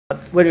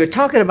When we're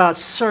talking about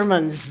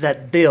sermons that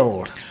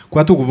build,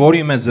 Когато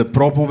говорим за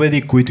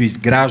проповеди, които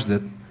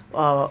изграждат,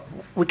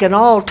 we can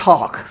all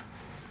talk.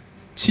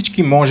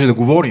 всички може да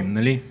говорим,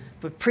 нали?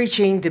 But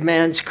preaching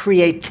demands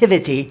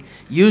creativity,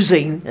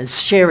 using and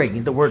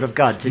sharing the Word of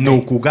God today.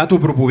 Но когато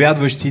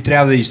проповядваш, ти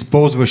трябва да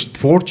използваш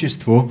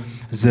творчество,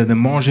 за да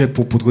може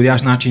по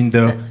подходящ начин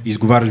да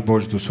изговаряш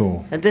Божието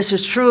Слово. And this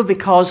is true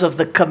because of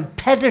the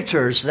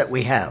competitors that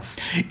we have.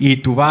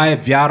 И това е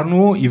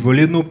вярно и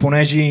валидно,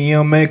 понеже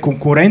имаме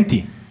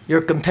конкуренти.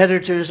 Your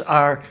competitors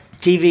are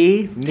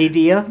TV,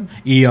 media.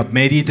 И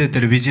медиите,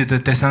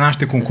 телевизията, те са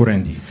нашите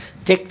конкуренти.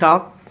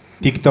 TikTok.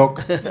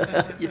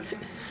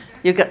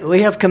 We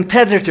have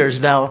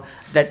competitors now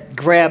that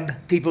grab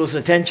people's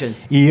attention.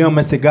 И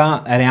имаме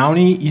сега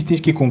реални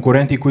истински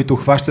конкуренти, които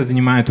хващат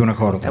вниманието на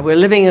хората. And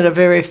we're living in a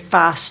very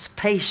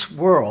fast-paced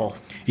world.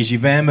 И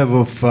живееме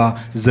в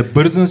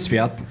забързан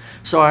свят.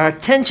 So our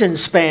attention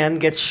span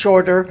gets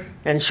shorter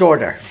and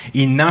shorter.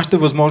 И нашата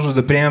възможност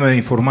да приемем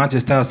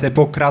информация става все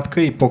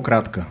по-кратка и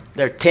по-кратка.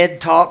 There are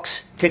TED Talks,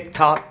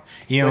 TikTok.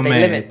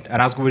 Имаме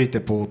разговорите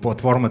по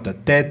платформата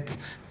TED,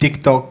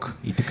 TikTok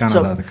и така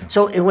нататък.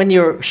 So when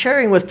you're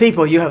sharing with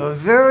people, you have a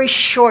very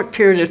short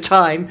period of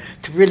time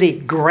to really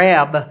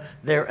grab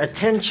their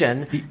attention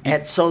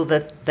and so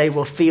that they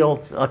will feel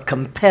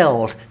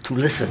compelled to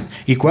listen.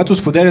 И когато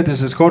споделяте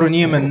с хора,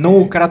 ние имаме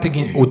много кратък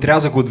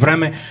отрязък от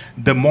време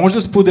да може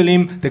да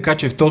споделим, така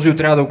че в този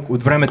отрязък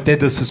от време те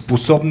да са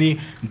способни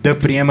да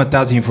приемат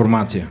тази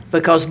информация.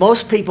 Because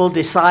most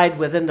people decide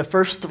within the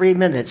first 3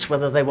 minutes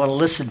whether they want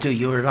to listen to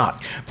you or not.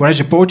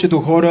 Понеже повечето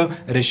хора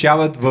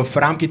решават в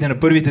рамките на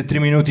първите 3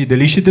 минути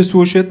дали ще те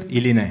слушат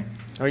или не.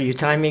 Are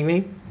you timing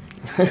me?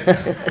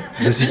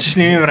 Засичаш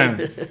ли ми време?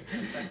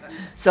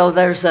 So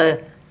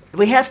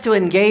we have to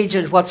engage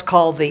in what's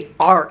called the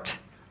art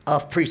of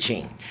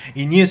preaching.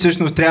 И ние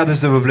всъщност трябва да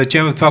се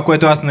въвлечем в това,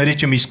 което аз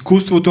наричам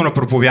изкуството на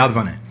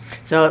проповядване.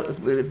 So,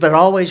 but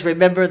always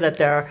remember that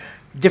there are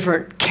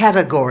different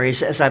categories,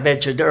 as I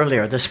mentioned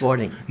earlier this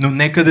morning. Но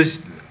нека да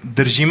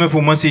държиме в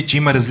ума си, че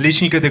има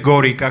различни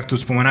категории, както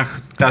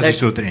споменах тази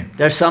сутрин.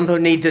 There's some who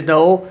need to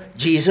know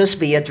Jesus,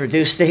 be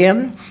introduced to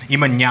him.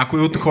 Има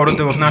някои от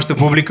хората в нашата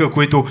публика,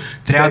 които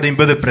трябва да им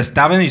бъде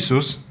представен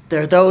Исус.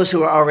 There are those who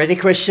are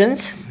already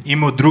Christians.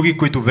 Има други,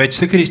 които вече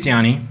са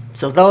християни.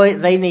 So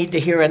they need to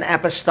hear an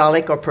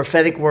apostolic or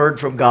prophetic word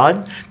from God.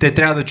 Те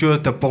трябва да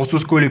чуят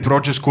апостолско или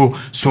пророческо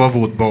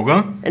слово от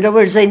Бога. In other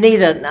words, they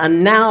need a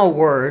now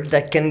word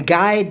that can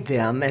guide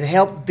them and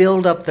help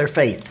build up their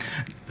faith.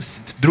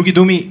 В други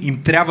думи,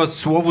 им трябва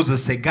слово за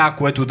сега,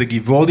 което да ги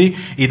води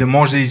и да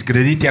може да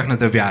изгради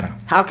тяхната вяра.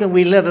 How can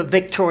we live a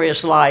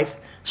victorious life,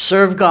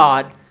 serve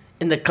God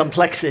in the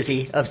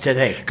complexity of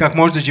today? Как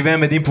може да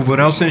живеем един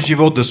победоносен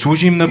живот, да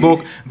служим на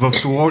Бог в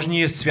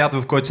сложния свят,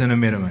 в който се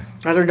намираме?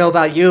 I don't know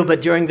about you,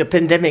 but during the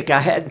pandemic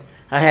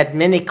I had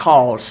many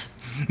calls.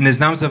 Не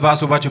знам за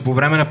вас, обаче по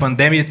време на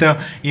пандемията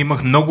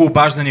имах много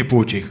обаждания,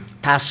 получих.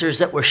 Pastors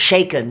that were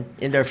shaken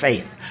in their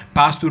faith.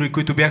 Пастори,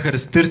 които бяха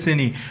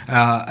разтърсени,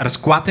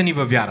 разклатени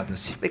във вярата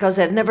си. Because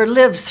they had never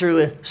lived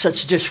through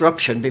such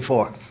disruption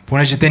before.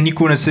 Понеже те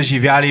никога не са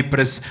живяли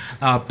през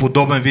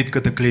подобен вид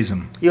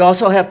катаклизъм. You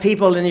also have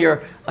people in your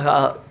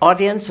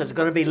audience that's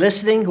going to be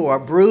listening who are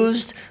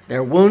bruised,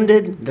 they're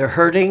wounded, they're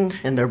hurting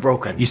and they're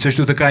broken. И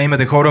също така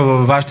имате хора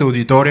във вашата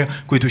аудитория,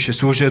 които ще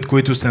слушат,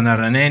 които са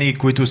наранени,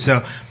 които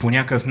са по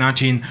някакъв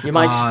начин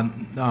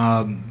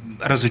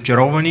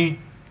разочаровани.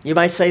 You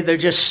might say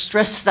they're just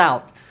stressed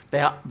out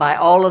by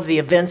all of the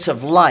events of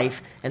life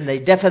and they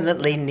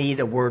definitely need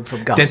a word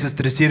from God. Те са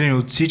стресирани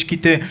от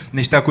всичките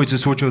неща, които се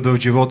случват в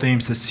живота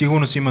им, със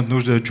сигурност имат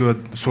нужда да чуят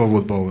слово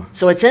от Бога.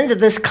 So it's into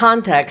this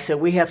context that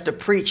we have to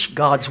preach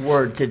God's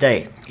word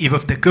today. И в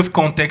такъв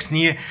контекст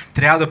ние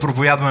трябва да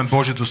проповядваме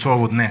Божието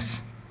слово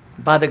днес.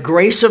 By the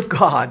grace of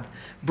God,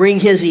 bring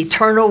his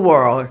eternal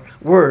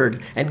word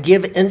and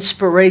give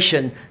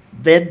inspiration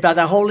led by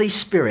the Holy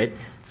Spirit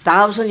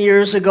 1000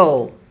 years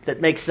ago. That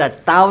makes that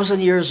 1000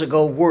 years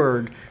ago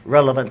word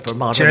relevant for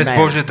modern man. Чрез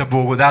Божията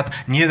благодат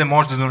ние да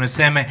може да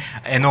донесеме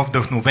едно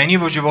вдъхновение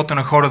в живота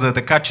на хората,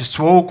 така че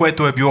слово,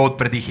 което е било от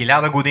преди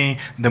 1000 години,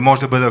 да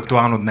може да бъде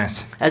актуално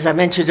днес. As I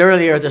mentioned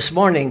earlier this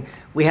morning,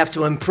 we have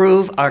to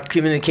improve our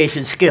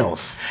communication skills.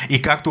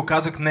 И както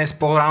казах днес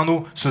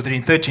по-рано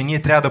сутринта, че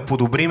ние трябва да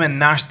подобриме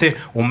нашите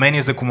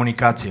умения за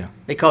комуникация.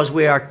 Because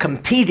we are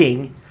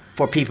competing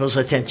for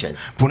people's attention.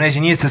 Понеже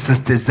ние се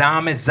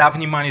състезаваме за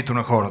вниманието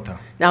на хората.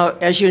 Now,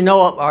 as you know,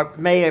 or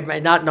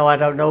may not know, I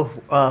don't know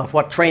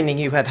what training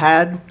you have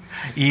had.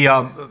 И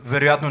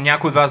вероятно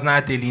някои от вас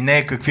знаете или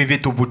не какви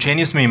вид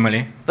обучение сме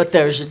имали. But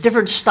there's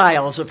different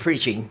styles of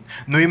preaching.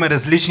 Но има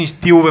различни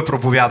стилове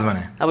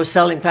проповядване. I was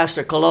telling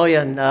Pastor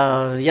Kaloyan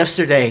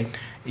yesterday.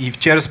 И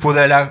вчера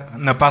споделях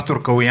на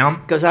пастор Калоян.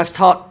 Because I've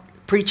taught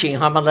preaching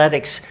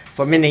homiletics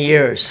for many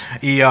years.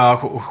 И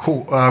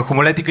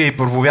хомилетика и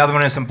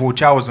проповядване съм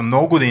получавал за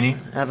много години.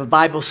 I have a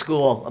Bible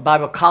school, a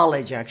Bible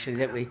college actually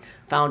that we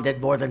founded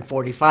more than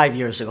 45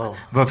 years ago.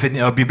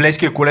 В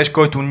библейския колеж,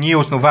 който ние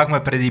основахме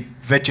преди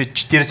вече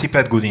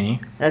 45 години.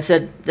 I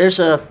said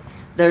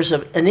there's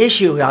an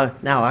issue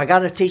now. I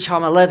got to teach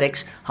homiletics.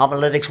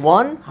 Homiletics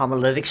 1,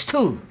 homiletics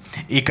 2.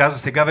 И каза,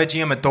 сега вече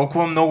имаме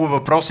толкова много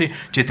въпроси,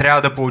 че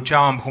трябва да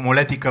получавам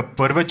хомилетика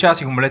първа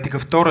част и хомилетика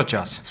втора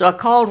част. So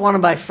I called one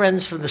of my friends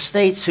from the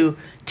States who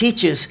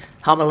teaches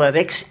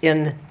homiletics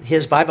in his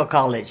Bible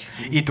college.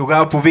 И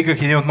тогава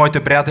повиках един от моите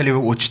приятели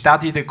от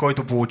щатите,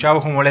 който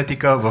получава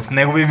хомилетика в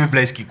неговия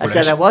библейски I said,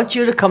 колеж. I want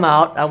you to come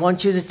out. I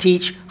want you to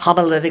teach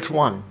homiletics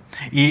 1.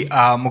 И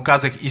му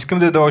казах, искам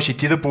да дойдеш и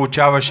ти да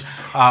получаваш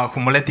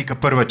хомилетика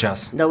първа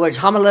част. In other words,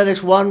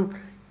 homiletics 1,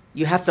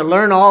 you have to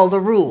learn all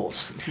the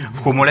rules.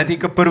 В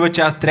хомилетика първа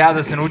част трябва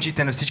да се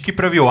научите на всички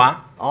правила,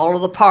 All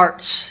of the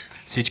parts.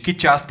 всички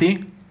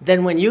части.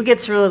 Then when you get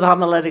through the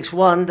homiletics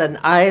 1, then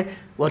I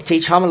will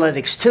teach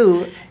homiletics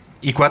 2.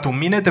 И когато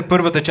минете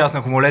първата част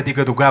на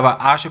хомилетика, тогава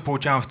аз ще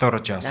получавам втора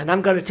част. And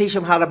I'm going to teach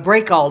them how to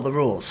break all the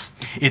rules.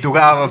 И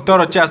тогава във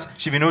втора част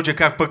ще ви науча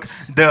как пък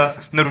да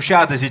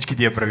нарушавате всички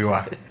тия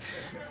правила.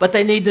 But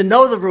they need to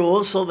know the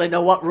rules so they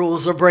know what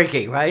rules are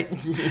breaking, right?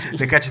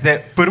 Така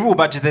че първо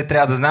обаче те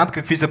трябва да знаят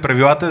какви са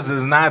правилата, за да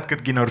знаят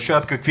като ги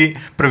нарушават, какви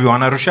правила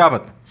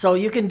нарушават.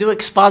 So you can do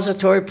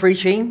expository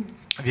preaching.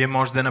 Вие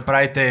може да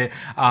направите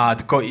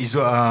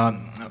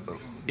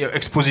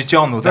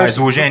експозиционно,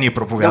 изложение и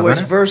проповядване.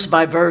 Verse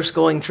by verse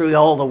going through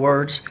all the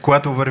words.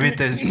 Когато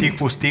вървите стих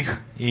по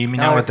стих и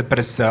минавате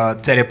през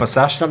целия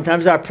пасаж.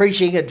 Sometimes our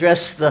preaching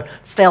addresses the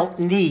felt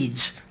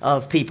needs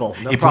of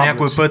people. И по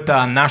някой път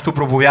нашето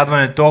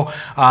проповядване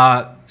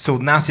се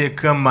отнася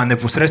към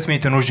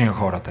непосредствените нужди на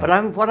хората.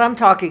 But what I'm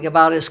talking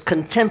about is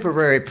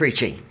contemporary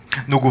preaching.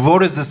 Но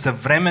говоря за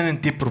съвременен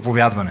тип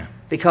проповядване.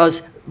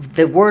 Because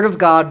the word of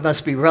God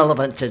must be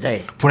relevant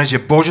today. Понеже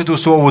Божието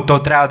слово то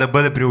трябва да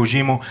бъде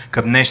приложимо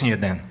към днешния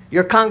ден.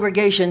 Your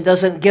congregation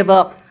doesn't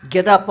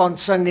get up on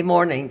Sunday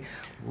morning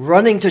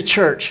running to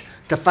church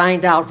to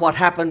find out what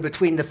happened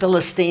between the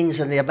Philistines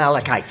and the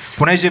Amalekites.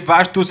 Понеже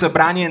вашето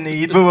събрание не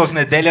идва в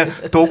неделя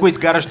толкова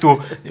изгарящо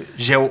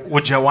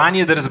от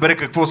желание да разбере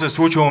какво се е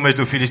случило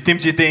между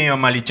филистимците и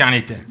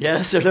амаличаните.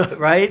 Yes,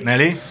 right?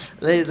 Нали?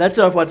 That's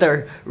not what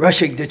they're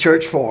rushing to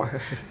church for.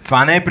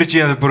 Това не е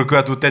причината, поради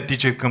която те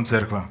тичат към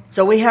църква.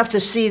 So we have to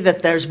see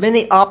that there's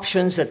many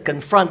options that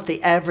confront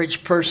the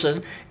average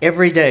person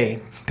every day.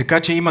 Така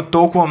че има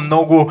толкова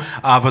много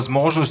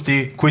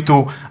възможности,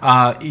 които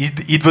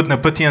идват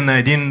на пътя на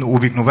един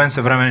обикновен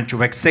съвременен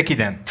човек всеки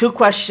ден. Two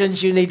questions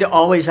you need to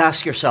always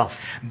ask yourself.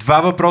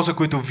 Два въпроса,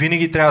 които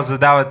винаги трябва да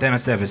задавате на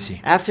себе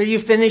си. After you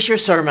finish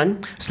your sermon,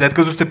 след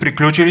като сте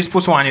приключили с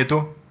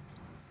посланието,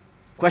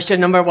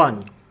 question number 1.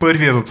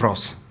 Първият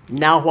въпрос.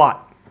 Now what?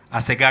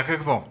 А сега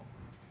какво?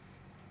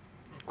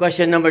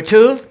 Question number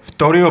 2.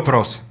 Втори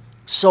въпрос.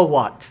 So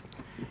what?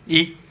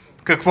 И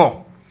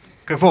какво?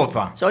 Какво от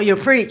това? So you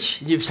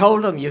preach, you've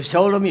told them,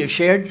 you've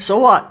shared, so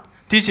what?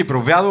 Ти си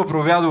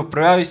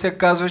проповядвал и сега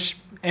казваш,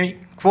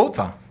 какво от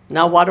това?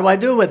 Now what do I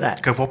do with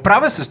that? Какво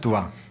правя с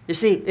това? You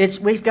see,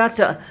 we've got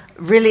to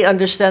really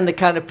understand the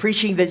kind of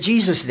preaching that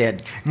Jesus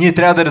did. Ние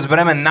трябва да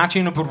разберем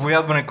начин на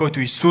проповядване, който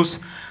Исус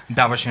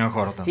даваше на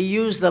хората.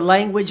 He used the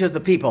language of the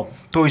people.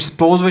 Той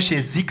използваше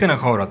езика на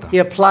хората.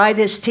 He applied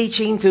his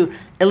teaching to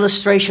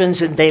illustrations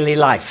in daily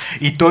life.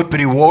 И той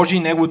приложи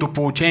неговото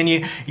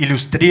поучение,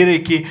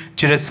 илюстрирайки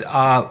чрез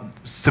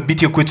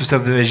събития, които са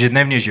в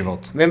ежедневния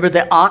живот. Remember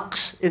the ox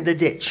in the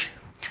ditch.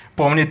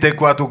 Помните,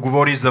 когато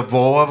говори за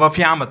вола в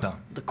ямата.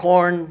 The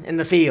corn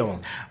in the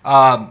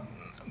field.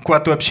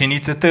 Когато е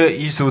пшеницата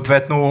и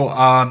съответно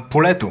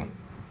полето.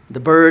 The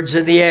birds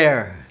in the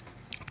air.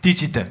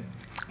 Птиците,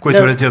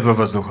 които летят във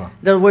въздуха.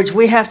 In other words,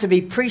 we have to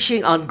be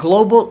preaching on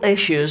global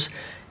issues,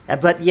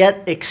 but yet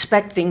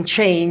expecting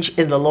change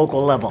in the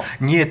local level.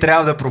 Ние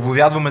трябва да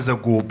проповядваме за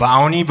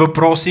глобални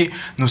въпроси,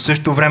 но в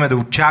същото време да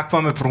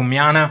очакваме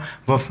промяна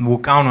в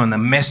локално, на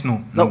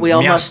местно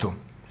място.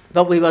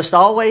 But we must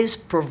always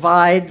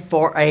provide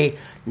for a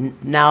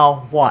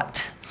now what.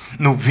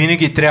 Но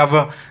винаги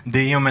трябва да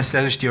имаме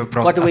следващия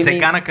въпрос. А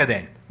сега на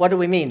къде? What do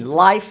we mean?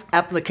 Life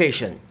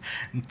application.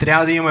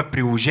 Трябва да имаме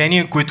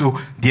приложения, които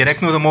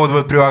директно да могат да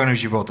бъдат прилагани в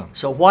живота.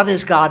 So what is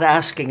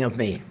God asking of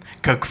me?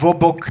 Какво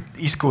Бог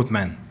иска от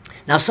мен?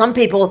 Now some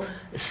people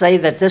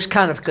say that this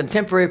kind of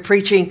contemporary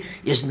preaching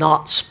is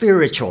not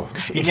spiritual.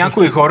 И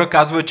някои хора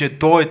казват, че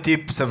този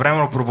тип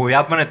съвременно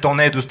проповядване то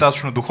не е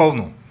достатъчно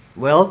духовно.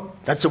 Well,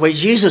 that's the way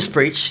Jesus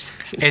preached.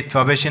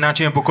 Това беше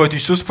начинът, по който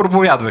Исус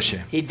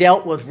проповядваше. He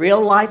dealt with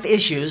real life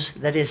issues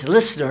that his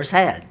listeners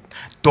had.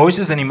 Той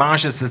се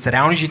занимаваше с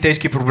реални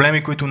житейски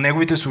проблеми, които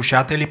неговите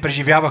слушатели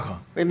преживяваха.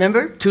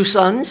 Remember, two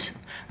sons.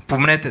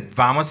 Помнете,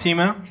 двама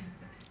сина.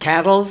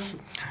 Cattle.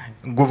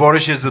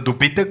 Говореше за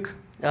добитък.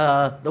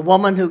 The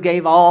woman who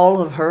gave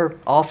all of her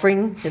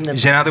offering in the.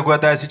 Жената,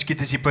 която даде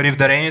всичките си пари в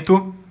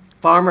дарението.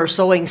 Farmer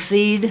sowing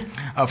seed.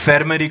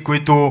 Фермери,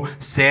 които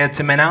сеят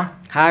семена.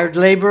 Hired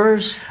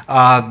laborers.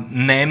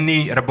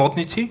 Наемни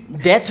работници.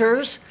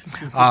 Debtors.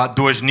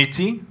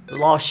 Длъжници.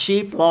 Lost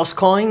sheep, lost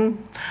coin.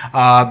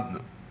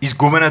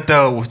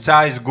 Изгубената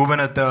овца,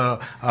 изгубената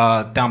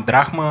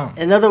драхма.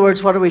 In other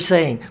words, what are we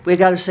saying? We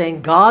got to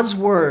say God's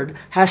word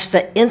has to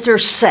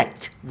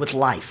intersect with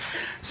life.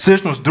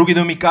 Всъщност, други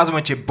думи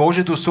казваме, че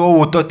Божието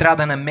Слово то трябва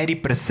да намери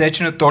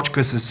пресечна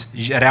точка с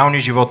реалния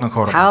живот на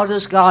хората. How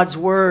does God's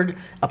word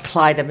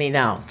apply to me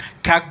now?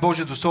 Как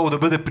Божието Слово да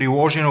бъде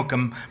приложено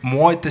към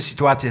моята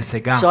ситуация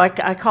сега? So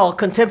I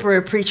call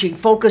contemporary preaching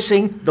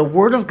focusing the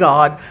word of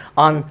God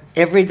on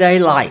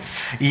everyday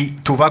life. И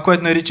това,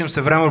 което наричам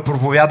съвременно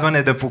проповядване,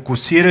 е да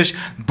фокусираш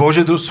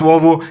Божието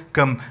Слово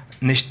към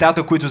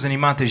нещата, които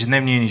занимават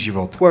ежедневния ни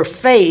живот.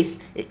 Where faith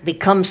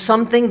becomes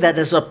something that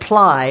is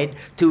applied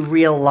to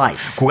real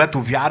life.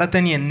 Когато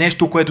вярата ни е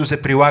нещо, което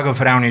се прилага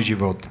в реалния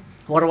живот.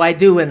 What do I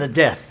do in a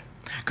death?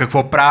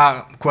 Какво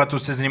правя, когато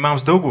се занимавам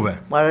с дългове?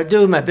 What do I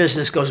do when my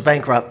business goes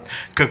bankrupt?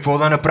 Какво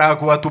да направя,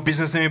 когато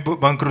бизнесът ми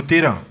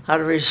банкротира? How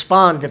to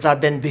respond if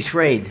I've been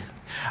betrayed?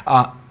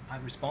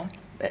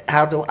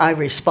 How do I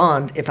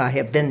respond if I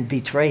have been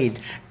betrayed?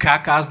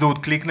 Как аз да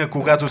откликна,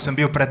 когато съм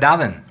бил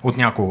предаден от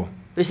някого?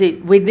 You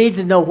see, we need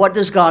to know what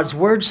does God's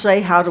word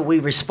say, how do we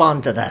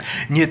respond to that?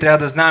 Ние трябва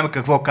да знаем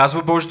какво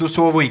казва Божието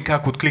Слово и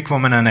как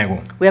откликваме на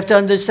него. We have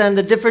to understand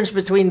the difference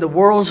between the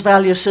world's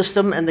value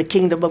system and the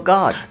kingdom of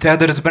God. Трябва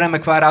да разберем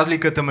каква е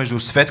разликата между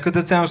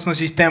светската ценностна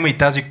система и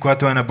тази,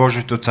 която е на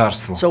Божието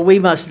царство. So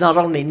we must not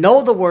only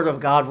know the word of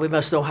God, we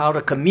must know how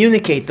to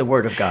communicate the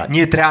word of God.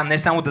 Ние трябва не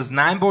само да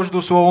знаем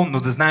Божието Слово, но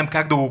да знаем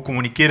как да го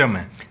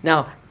комуникираме.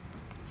 Now,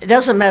 it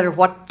doesn't matter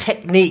what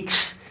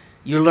techniques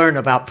you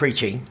learn about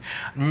preaching.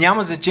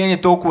 Няма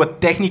значение толкова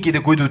техниките,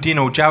 които ти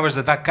научаваш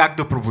за това как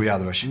да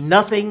проповядваш.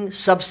 Nothing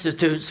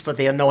substitutes for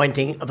the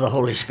anointing of the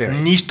Holy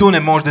Spirit. Нищо не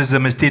може да е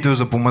заместител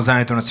за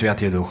помазанието на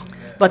Святия Дух.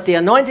 But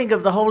the anointing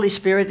of the Holy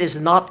Spirit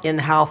is not in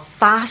how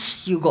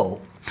fast you go.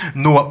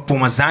 Но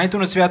помазанието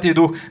на Святия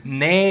Дух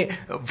не е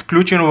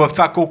включено в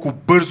това колко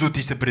бързо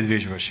ти се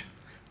придвижваш.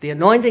 The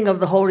anointing of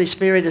the Holy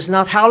Spirit is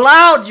not how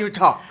loud you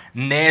talk.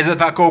 Не е за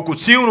това колко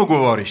силно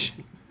говориш.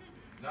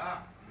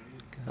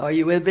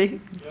 Are you with me?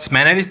 С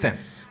мене ли сте?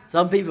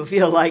 Some people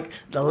feel like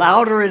the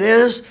louder it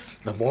is,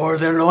 the more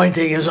the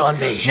anointing is on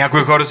me.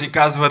 Някои хора си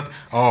казват,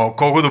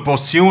 колкото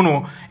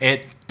по-силно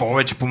е,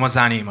 повече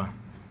помазание има.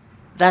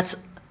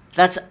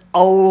 That's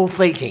old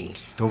thinking.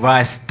 Това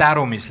е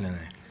старо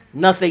мислене.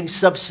 Nothing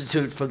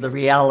substitute for the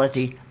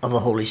reality of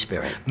the Holy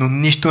Spirit. Но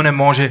нищо не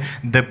може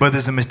да бъде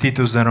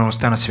заместител за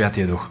реалността на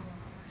Святия Дух.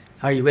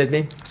 Are you with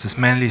me? С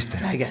мен ли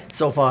сте?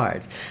 So far.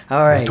 All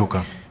right.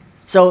 Тука.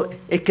 So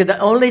it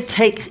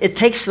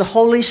takes the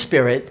Holy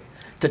Spirit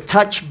to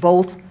touch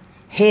both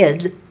head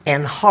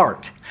and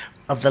heart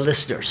of the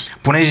listeners.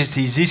 Понеже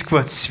се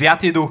изисква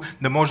Святия Дух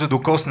да може да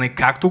докосне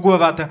както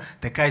главата,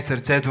 така и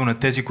сърцето на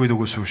тези, които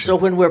го слушат. So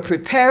when we're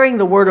preparing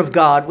the word of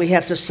God, we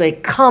have to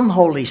say, "Come,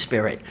 Holy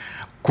Spirit."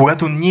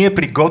 Когато ние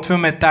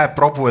приготвяме тая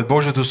проповед,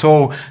 Божието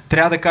Слово,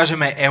 трябва да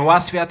кажем, ела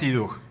Святи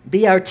Дух.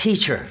 Be our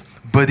teacher.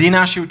 Бъди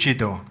наши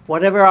учител.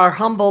 Whatever our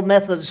humble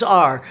methods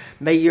are,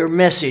 may your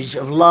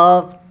message of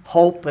love,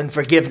 hope and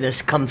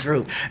forgiveness come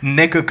through.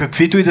 Нека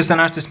каквито и да са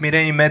нашите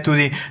смирени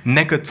методи,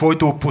 нека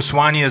Твоето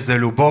послание за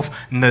любов,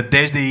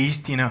 надежда и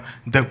истина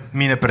да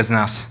мине през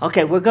нас.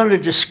 Okay, we're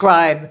going to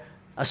describe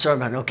a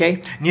sermon,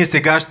 okay? Ние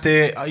сега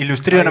ще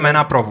илюстрираме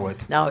една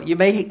проповед. Now,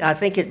 I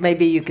think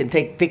maybe you can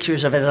take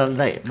pictures of it on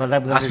the, but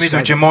I'm going to Аз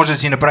мисля, че може да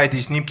си направите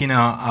и снимки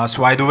на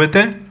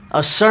слайдовете.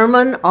 A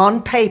sermon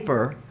on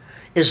paper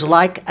is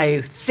like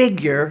a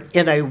figure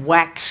in a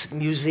wax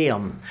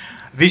museum.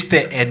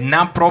 Вижте,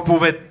 една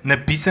проповед,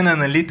 написана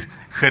на лист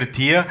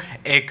хартия,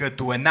 е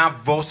като една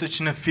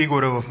восъчна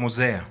фигура в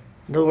музея.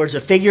 In other words,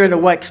 a figure in a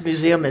wax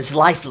museum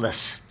is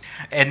lifeless.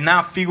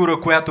 Една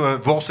фигура, която е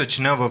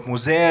восъчна в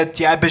музея,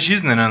 тя е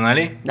безжизнена,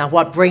 нали? Now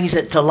what brings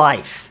it to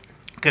life?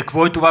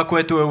 Какво е това,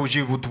 което я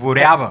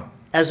оживотворява?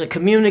 As a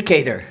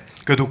communicator,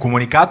 Като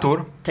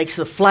комуникатор,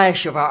 takes the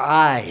flash of our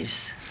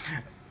eyes.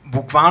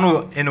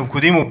 буквално е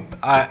необходимо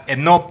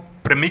едно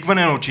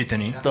премигване на очите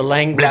ни,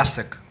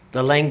 блясък.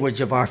 The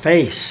language of our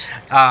face.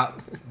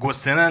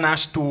 Гласа на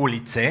нашето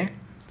лице,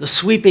 the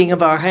sweeping of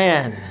our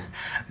hand,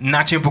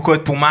 начин по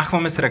който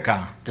помахваме с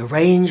ръка, the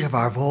range of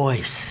our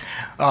voice.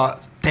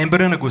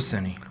 Тембъра на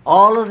гласа ни.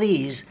 All of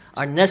these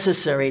are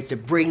necessary to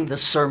bring the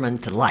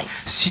sermon to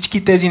life.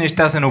 Всички тези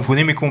неща са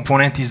необходими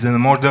компоненти, за да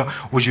може да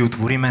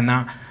оживотворим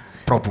една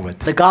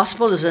проповед. The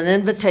gospel is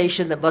an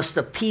invitation that must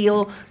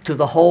appeal to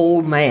the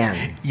whole man.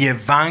 И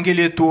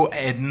Евангелието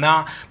е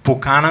една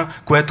покана,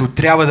 която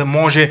трябва да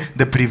може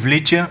да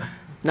привлича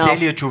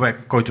целият човек,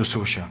 който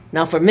слуша.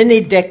 Now for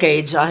many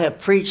decades I have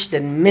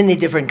preached in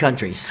many different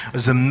countries.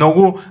 За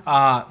много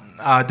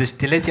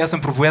десетилетия аз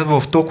съм проповядвал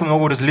в толкова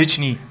много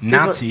различни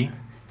нации.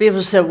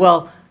 People say,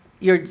 well,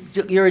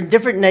 you're in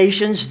different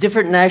nations,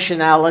 different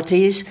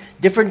nationalities,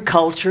 different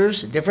cultures,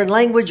 different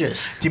languages.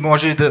 Ти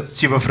можеш да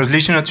си в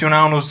различна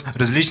националност,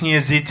 различни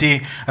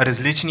езици,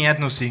 различни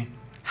етноси.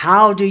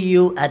 How do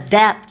you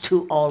adapt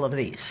to all of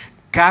these?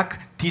 Как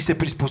ти се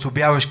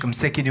приспособяваш към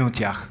всеки един от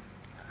тях?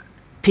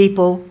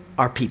 People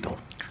are people.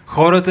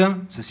 Хората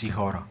са си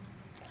хора.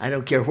 I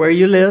don't care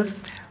where you live.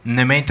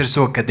 Не ме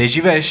интересува къде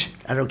живееш.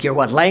 I don't care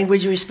what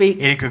language we speak.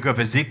 Или какъв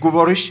език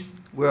говориш.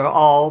 We're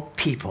all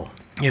people.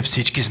 Ние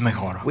всички сме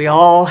хора. We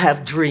all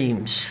have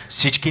dreams.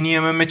 Всички ние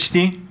имаме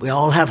мечти. We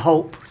all have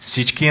hope.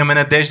 Всички имаме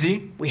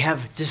надежди. We have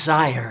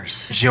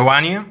desires.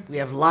 Желания.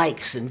 We have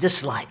likes and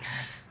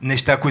dislikes.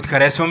 Неща, които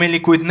харесваме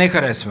или които не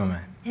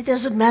харесваме. It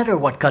doesn't matter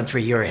what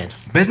country you're in.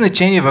 Без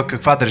значение в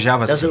каква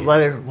държава си. Doesn't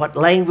matter what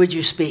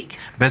language you speak.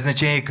 Без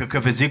значение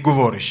какъв език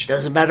говориш.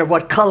 Doesn't matter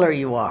what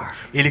color you are.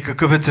 Или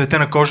какъв е цвета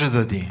на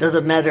кожата ти.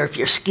 Doesn't matter if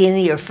you're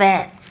skinny or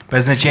fat.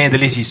 Без значение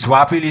дали си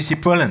слаб или си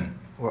пълен.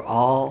 We're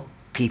all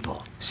people.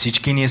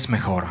 Всички ние сме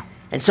хора.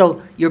 And so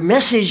your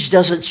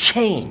message doesn't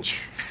change.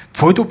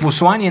 Твоето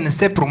послание не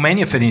се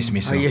променя в един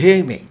смисъл. Are you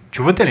hearing me?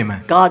 Чувате ли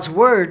ме? God's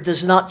word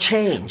does not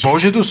change.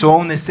 Божието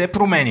слово не се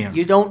променя.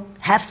 You don't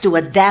have to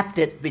adapt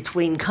it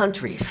between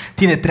countries.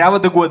 Ти не трябва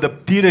да го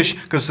адаптираш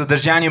като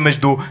съдържание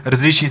между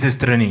различните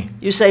страни.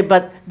 You say,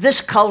 but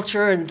this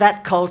culture and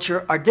that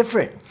culture are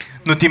different.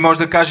 Но ти можеш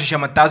да кажеш,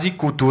 ама тази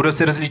култура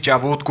се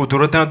различава от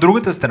културата на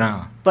другата страна.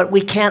 But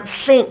we can't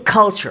think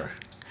culture.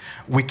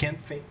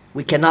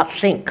 We cannot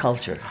think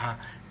culture.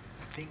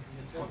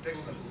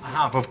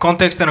 В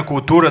контекста на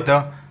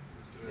културата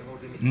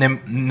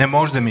не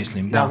може да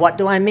мислим. Now, what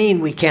do I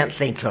mean we can't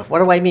think of?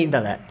 What do I mean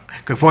by that?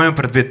 Какво имам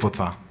предвид по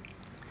това?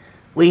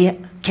 We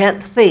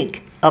can't think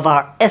of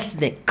our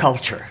ethnic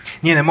culture.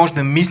 Ние не можем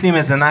да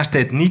мислиме за нашата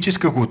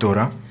етническа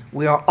култура.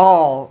 We are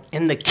all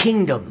in the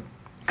kingdom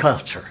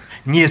culture.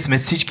 Ние сме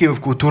всички в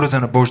културата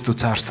на Божието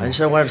царство.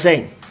 Understand what I'm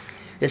saying?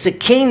 It's a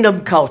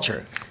kingdom culture.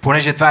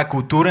 Понеже това е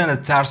култура на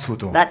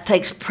царството. That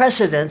takes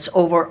precedence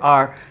over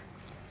our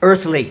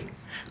earthly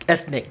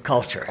ethnic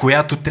culture.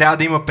 Която трябва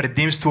да има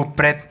предимство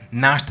пред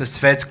нашата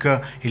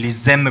светска или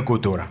земна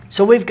култура.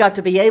 So we've got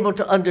to be able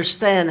to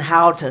understand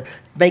how to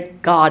make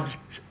God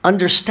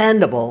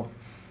understandable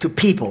to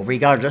people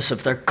regardless of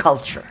their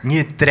culture.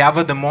 Ние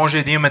трябва да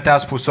може да имаме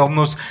тази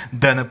способност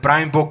да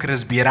направим Бог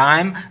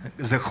разбираем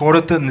за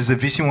хората,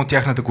 независимо от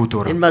тяхната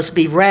култура. It must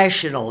be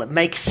rational, it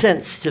makes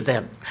sense to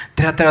them.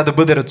 Трябва да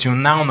бъде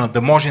рационална,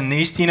 да може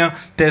наистина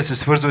те да се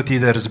свързват и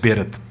да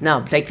разбират.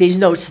 Now, take these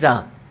notes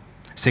down.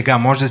 Сега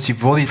може да си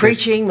водите.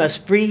 Preaching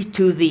must be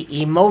to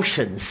the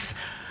emotions.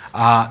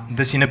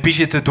 Да си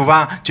напишете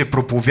това, че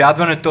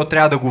проповядването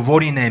трябва да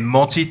говори на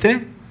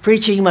емоциите.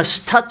 Preaching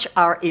must touch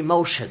our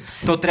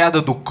emotions. То трябва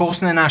да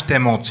докосне нашите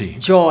емоции.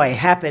 Joy,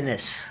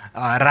 happiness.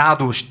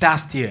 Радост,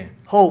 щастие.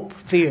 Hope,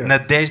 fear.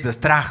 Надежда,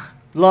 страх.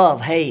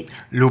 Love, hate.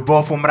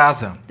 Любов,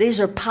 омраза. These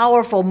are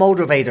powerful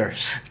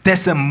motivators. Те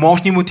са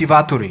мощни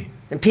мотиватори.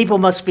 And people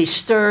must be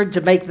stirred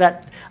to make that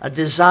a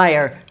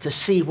desire to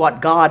see what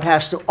God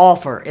has to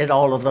offer in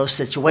all of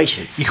those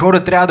situations. И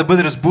хора трябва да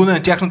бъде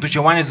разбудено тяхното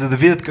желание, за да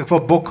видят какво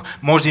Бог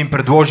може да им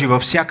предложи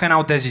във всяка една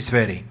от тези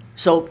сфери.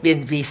 So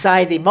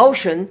beside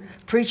emotion,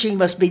 preaching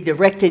must be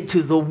directed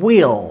to the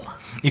will.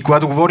 И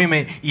когато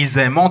говорим и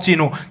за емоции,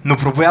 но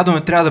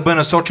проповядването трябва да бъде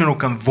насочено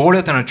към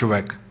волята на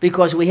човек.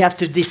 Because we have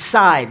to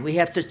decide,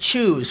 we have to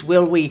choose,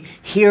 will we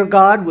hear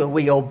God, will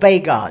we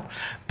obey God?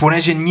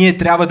 Понеже ние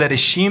трябва да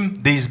решим,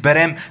 да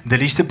изберем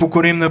дали ще се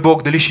покорим на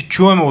Бог, дали ще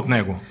чуваме от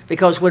Него.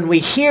 Because when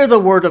we hear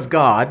the word of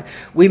God,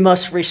 we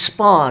must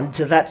respond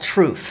to that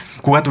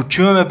truth. Когато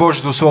чуваме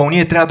Божието слово,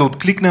 ние трябва да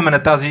откликнем на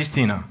тази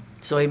истина.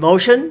 So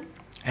emotion,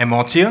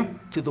 емоция,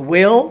 to the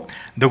will,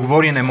 да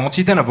говори на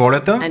емоциите, на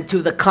волята, and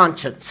to the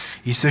conscience.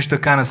 И също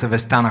така на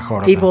съвестта на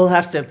хората.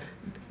 People have to.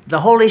 The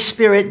Holy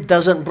Spirit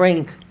doesn't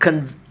bring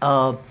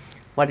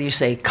what do you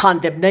say,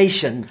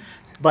 condemnation,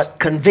 but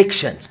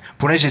conviction.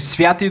 Понеже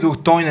Святия Дух,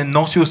 той не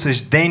носи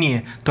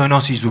осъждение, той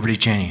носи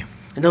изобличение.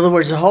 In other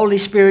words, the Holy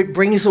Spirit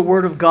brings the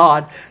Word of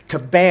God to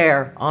bear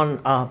on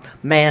a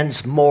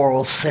man's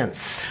moral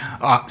sense.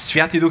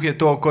 Святия Дух е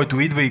той, който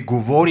идва и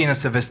говори на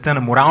съвестта,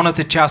 на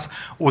моралната част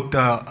от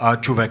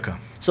човека.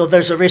 So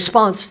there's a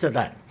response to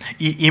that.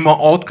 И има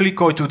отклик,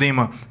 който да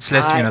има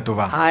следствие на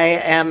това.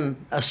 I am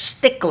a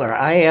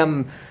stickler. I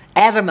am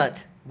adamant.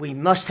 We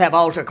must have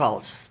altar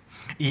calls.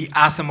 И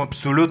аз съм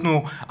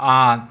абсолютно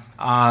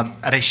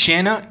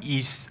решена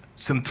и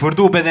съм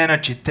твърдо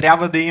убедена, че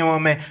трябва да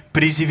имаме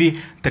призиви,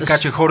 така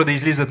че хора да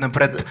излизат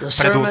напред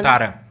пред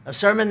олтара. A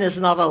sermon is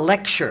not a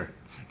lecture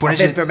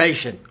of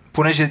information.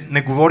 Понеже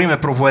не говориме,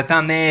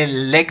 проповедта не е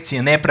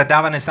лекция, не е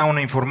предаване само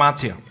на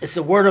информация.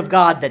 It's the word of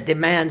God that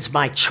demands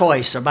my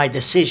choice or my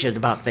decision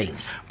about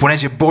things.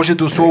 Понеже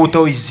Божието слово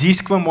то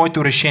изисква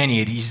моето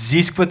решение,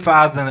 изисква това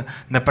аз да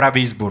направя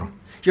избор.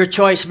 Your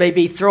choice may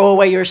be throw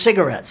away your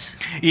cigarettes.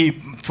 И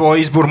твой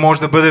избор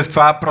може да бъде в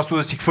това просто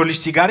да си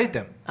хвърлиш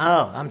цигарите.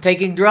 Oh, I'm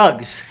taking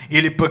drugs.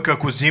 Или пък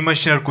ако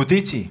взимаш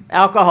наркотици.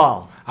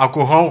 Alcohol.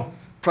 Алкохол.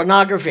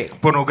 Pornography.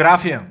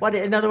 Порнография.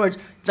 In other words,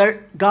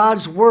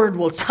 God's word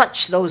will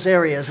touch those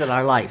areas in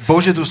our life.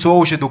 Божието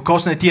слово ще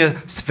докосне тия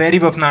сфери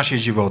в нашия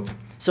живот.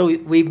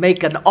 So we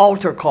make an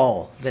altar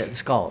call, that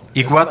is called.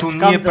 И когато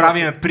ние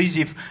правиме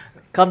призив,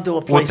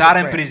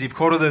 олтарен призив,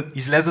 хора да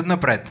излезат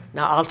напред.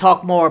 Now I'll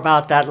talk more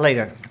about that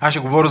later. Аз ще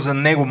говоря за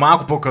него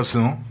малко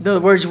по-късно. In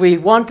other words,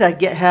 we want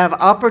to have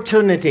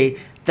opportunity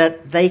that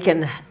they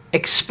can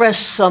express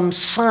some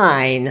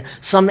sign,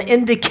 some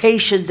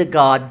indication to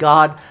God.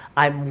 God,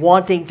 I'm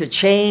wanting to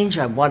change,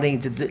 I'm wanting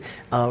to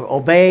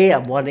obey,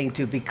 I'm wanting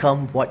to become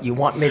what you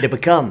want me to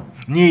become.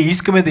 Ние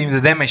искаме да им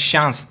дадем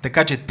шанс,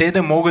 така че те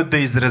да могат да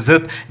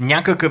изразят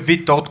някакъв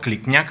вид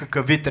отклик,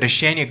 някакъв вид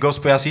решение.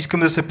 Господи, аз искам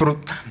да се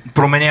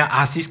променя,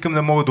 аз искам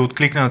да мога да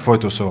откликна на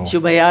Твоето слово. You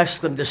may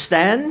ask them to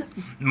stand.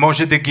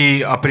 Може да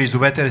ги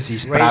призовете да се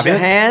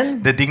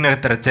изправят, да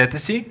дигнат ръцете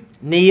си,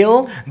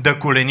 kneel, да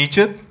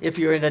коленичат. If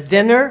you're in a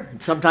dinner,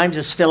 sometimes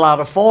it's fill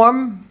out a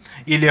form.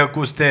 Или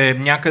ако сте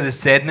някъде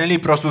седнали,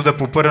 просто да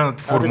попълнят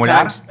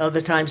формуляр.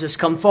 Other times it's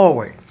come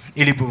forward.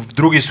 Или в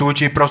други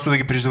случаи просто да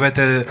ги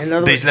призовете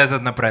да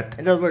излезат напред.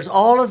 In other words,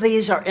 all of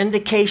these are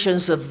indications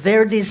of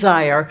their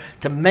desire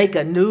to make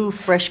a new,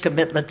 fresh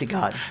commitment to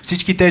God.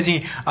 Всички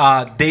тези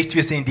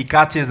действия са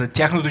индикация за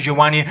тяхното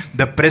желание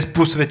да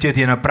преспосветят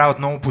и направят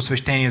ново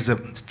посвещение за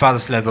това да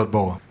следват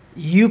Бога.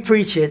 You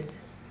preach it,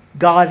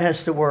 God has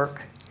to work.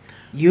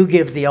 You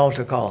give the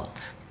altar call.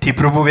 Ти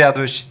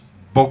проповядваш,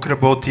 Бог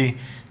работи,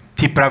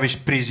 ти правиш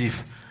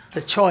призив.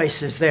 The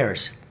choice is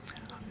theirs.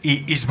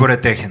 И избор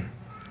е техен.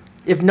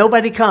 If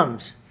nobody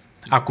comes,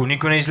 ако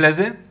никой не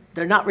излезе,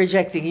 they're not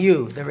rejecting you,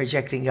 they're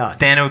rejecting God.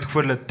 Те не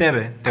отхвърлят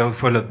тебе, те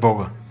отхвърлят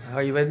Бога.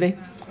 Are you with me?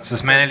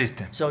 С мене ли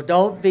сте? So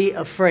don't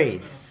be afraid.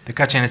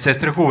 Така че не се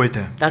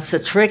страхувайте. That's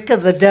the trick of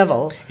the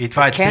devil. И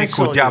това е трик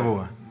от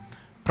дявола.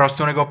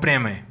 Просто не го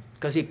приемай.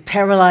 Because he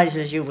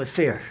paralyzes you with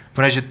fear.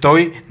 Понеже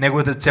той,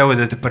 неговата цел е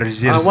да те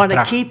парализира със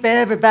страх. Keep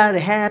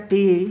everybody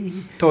happy.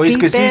 Той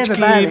иска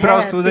всички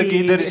просто да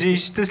ги държи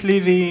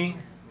щастливи.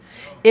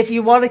 If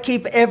you want to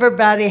keep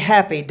everybody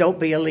happy, don't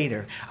be a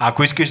leader.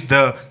 Ако искаш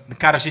да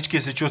караш всички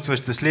да се чувстват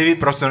щастливи,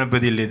 просто не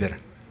бъди лидер.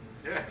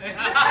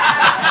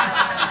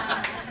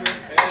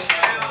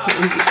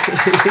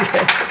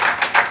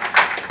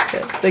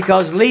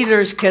 Because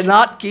leaders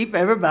cannot keep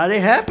everybody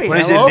happy.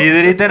 Понеже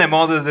лидерите не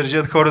могат да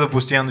държат хората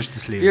постоянно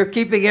щастливи. If you're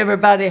keeping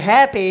everybody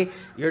happy,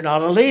 you're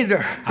not a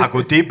leader.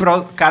 Ако ти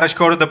караш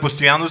хората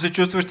постоянно се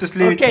чувстват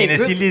щастливи, ти не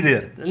си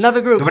лидер.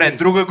 Добре,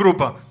 друга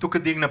група. Тук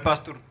дигна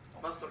пастор.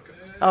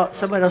 Oh,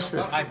 someone else.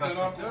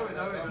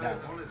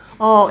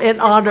 Oh, in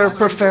honor of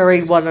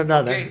preferring one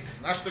another. Okay,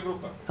 нашата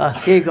група.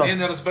 Here you go. Ние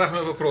не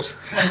разбрахме въпроса.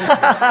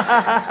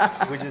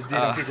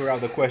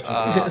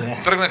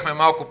 Тръгнахме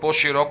малко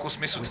по-широко, в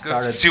смисъл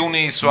такъв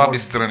силни и слаби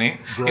страни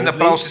и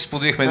направо си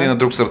споделихме един на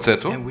друг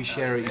сърцето.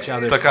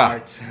 Така,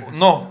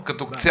 но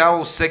като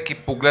цяло всеки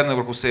погледна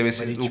върху себе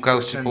си,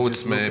 оказва, че повече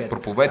сме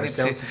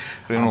проповедници.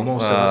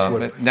 Примерно,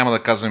 няма да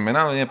казвам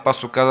имена, но един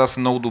пастор каза, аз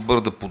съм много добър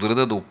да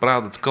подреда, да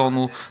оправя, да такова,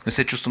 но не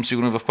се чувствам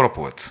сигурен в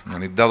проповед.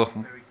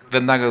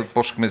 Веднага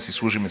почнахме да си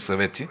служиме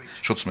съвети,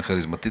 защото сме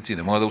харизматици и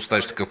не може да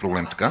оставиш такъв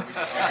проблем така.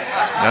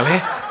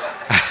 Нали?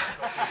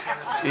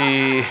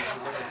 И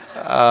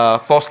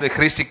после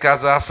Христи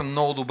каза, аз съм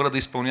много добра да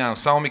изпълнявам.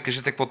 Само ми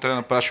кажете какво трябва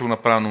да направя, ще го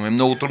направя, но ми е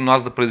много трудно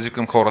аз да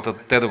предизвикам хората,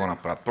 те да го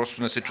направят.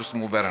 Просто не се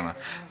чувствам уверена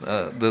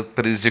да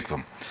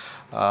предизвиквам.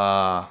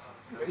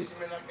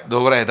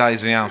 Добре, да,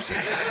 извинявам се.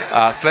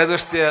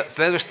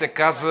 Следващия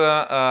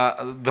каза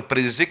да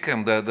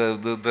предизвикам,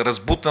 да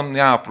разбутам,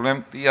 няма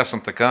проблем, и аз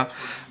съм така.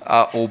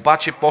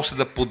 Обаче после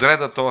да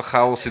подреда този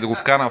хаос и да го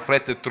вкарам в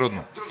ред е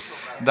трудно.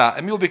 Да,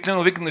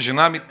 обикновено викам на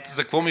жена ми,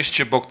 за какво мислиш,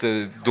 че Бог те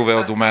е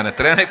довел до мене?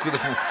 Трябва някой да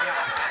му...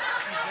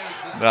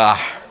 Да.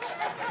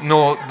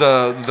 Но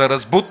да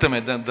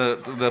разбутаме,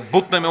 да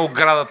бутнем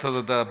оградата,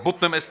 да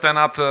бутнем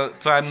стената,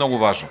 това е много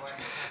важно.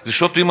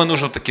 Защото има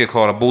нужда от такива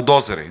хора,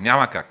 булдозери,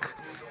 няма как.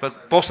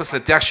 После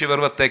след тях ще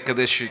върват те,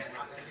 къде ще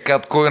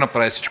кажат, кой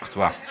направи всичко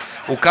това.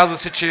 Оказва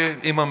се, че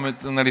имаме,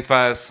 нали,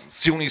 това е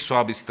силни и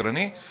слаби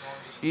страни.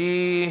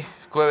 И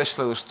кое беше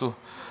следващото?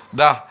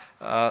 Да,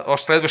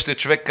 още следващия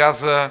човек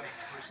каза,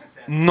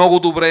 много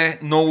добре,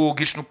 много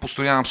логично,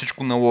 построявам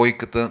всичко на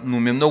логиката, но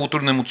ми е много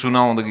трудно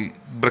емоционално да ги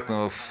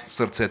бръкна в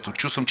сърцето.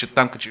 Чувствам, че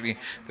там като ли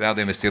трябва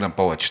да инвестирам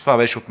повече. Това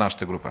беше от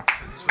нашата група.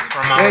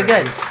 Very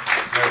good.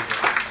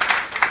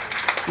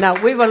 Now,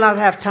 we will not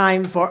have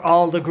time for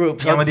all the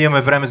groups. Няма да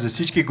имаме време за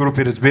всички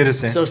групи, разбира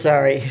се. So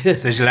sorry.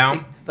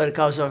 Съжалявам. But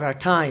because of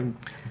our time.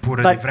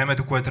 Поради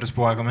времето, което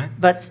разполагаме.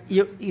 But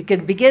you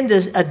can begin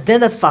to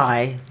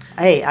identify,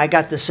 hey, I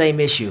got the same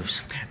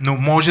issues. Но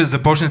може да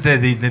започнете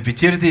да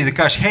идентифицирате и да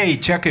кажеш, хей,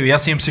 чакай,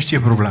 аз имам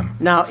същия проблем.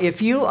 Now, if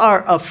you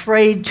are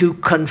afraid to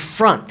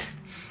confront,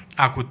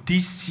 ако ти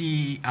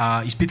си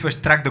изпитваш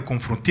страх да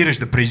конфронтираш,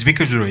 да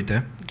предизвикаш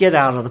другите, get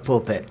out of the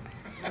pulpit.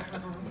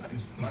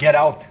 Get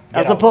out.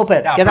 Of the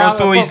pulpit. Да,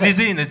 просто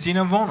излизай и не си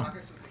навона.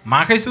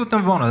 Махай се от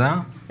навона,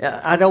 да.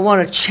 I don't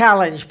want to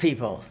challenge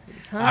people.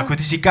 Ако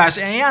ти си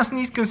кажеш, аз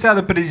не искам сега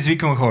да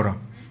предизвикам хора.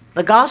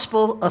 The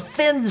gospel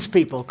offends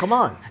people. Come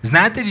on.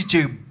 Знаете ли,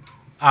 че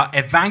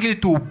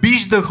евангелието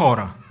обижда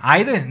хора?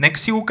 Айде, нека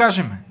си го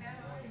кажем.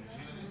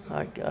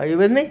 Are you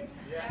with me?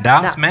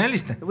 Да, с мен ли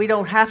сте? We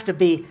don't have to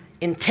be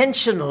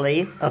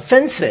intentionally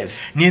offensive.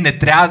 Ние не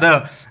трябва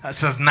да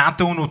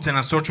съзнателно,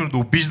 целенасочено да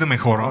обиждаме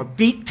хора. Or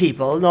beat people,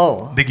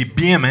 no. Да ги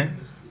биеме.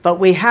 But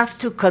we have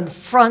to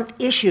confront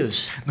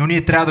issues. Но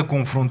ние трябва да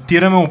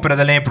конфронтираме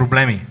определени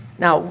проблеми.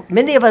 Now,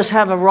 many of us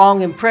have a wrong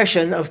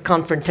impression of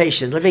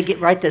confrontation. Let me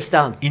write this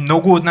down. И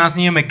много от нас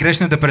ние имаме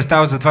грешната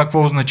представа за това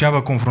какво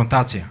означава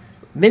конфронтация.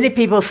 Many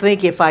people think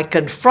if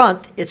I confront,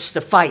 it's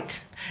to fight.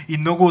 И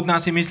много от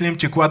нас си мислим,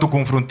 че когато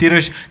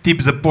конфронтираш, ти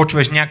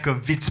започваш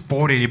някакъв вид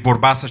спор или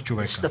борба с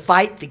човека. It's to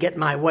fight to get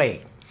my way.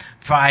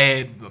 Това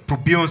е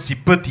пробивам си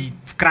път и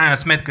в крайна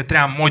сметка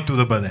трябва моето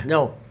да бъде.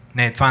 No.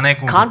 Не, това не е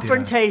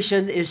конфронтиране.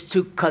 Confrontation is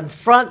to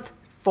confront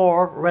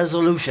for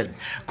resolution.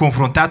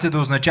 Конфронтацията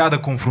означава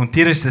да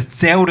конфронтираш с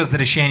цел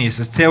разрешение,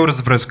 с цел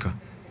развръзка.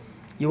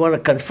 You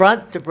want to confront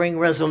to bring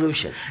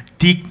resolution.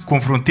 Ти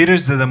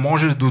конфронтираш, за да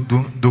можеш да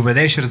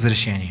доведеш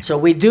разрешение. So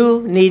we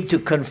do need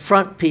to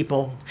confront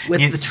people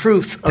with the truth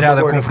of the трябва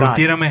да word of God.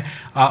 конфронтираме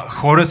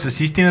хора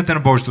с истината на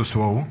Божието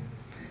Слово.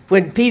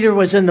 When Peter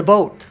was in the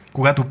boat,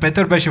 Когато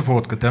Петър беше в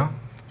лодката,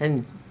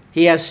 and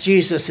he asked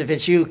Jesus if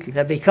it's you,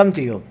 let me come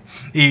to you.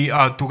 и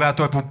тогава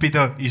той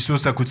попита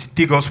Исус, ако си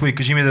ти, Господи,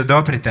 кажи ми да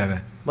дойда при тебе.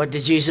 What did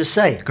Jesus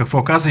say?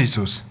 Какво каза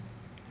Исус?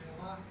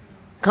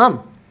 Come.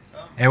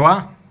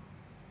 Ела.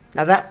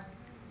 Now that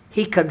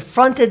he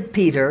confronted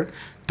Peter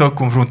Той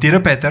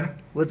конфронтира Петър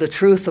with the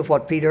truth of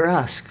what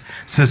Peter asked.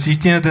 с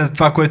истината за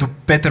това, което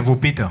Петър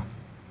попита.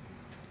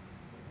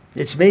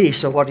 It's me,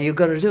 so what are you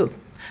going to do?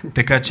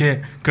 Така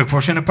че,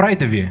 какво ще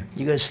направите вие?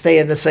 You going to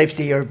stay in the safety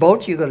of your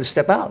boat? You going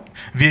to step out?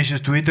 Вие ще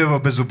стоите в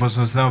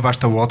безопасността на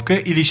вашата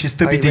лодка или ще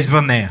стъпите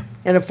извън нея?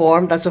 In a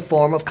form, that's a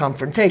form of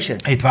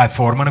confrontation. И това е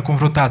форма на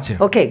конфронтация.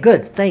 Okay,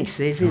 good. Thanks.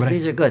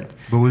 These are good.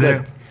 Благодаря.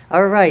 Good.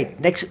 All right.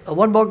 Next,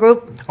 one more group.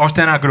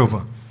 Още една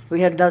група. We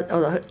had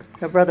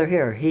a brother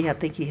here. I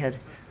think he had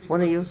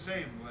one of you.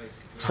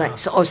 Same.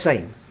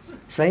 Same.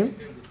 Same.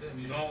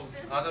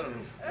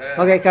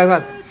 Okay, come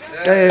on.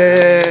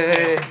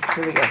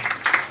 Here we go.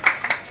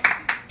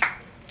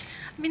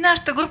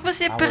 Нашата група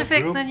си е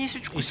перфектна, ние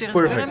всичко си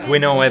разбираме. We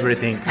know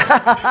everything.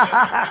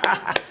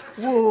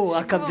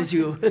 Woo, I come to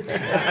you.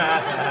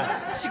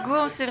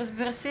 Шегувам се,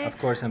 разбира се.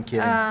 Of course I'm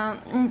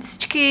kidding.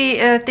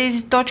 Всички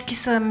тези точки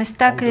са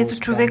места, където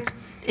човек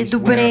е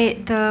добре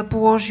да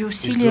положи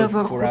усилия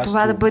върху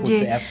това да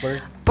бъде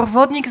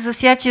проводник за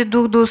Святия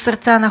Дух до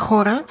сърца на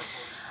хора.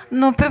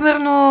 Но,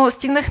 примерно,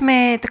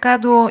 стигнахме така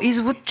до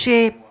извод,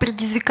 че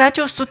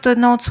предизвикателството е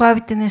едно от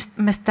слабите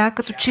места,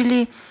 като че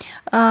ли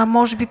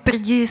може би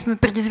преди сме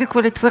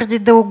предизвиквали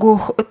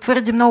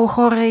твърде много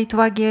хора и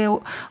това ги е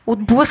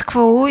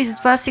отблъсквало и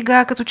затова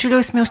сега като че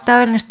ли сме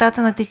оставили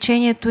нещата на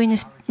течението и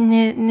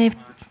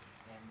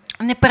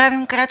не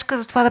правим крачка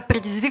за това да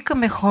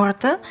предизвикаме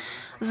хората,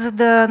 за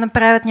да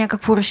направят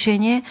някакво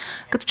решение.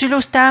 Като че ли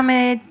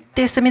оставяме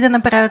те сами да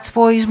направят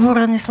своя избор,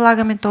 а не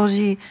слагаме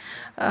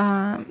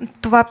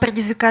това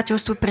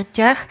предизвикателство пред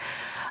тях.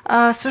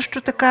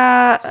 Също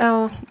така,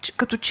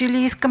 като че ли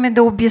искаме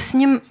да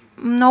обясним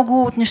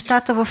много от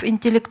нещата в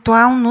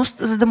интелектуалност,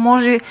 за да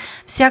може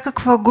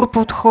всякаква група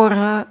от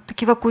хора,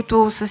 такива,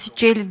 които са си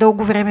чели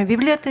дълго време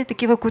Библията и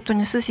такива, които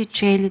не са си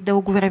чели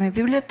дълго време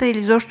Библията или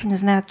изобщо не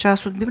знаят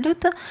част от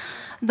Библията,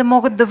 да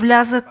могат да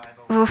влязат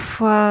в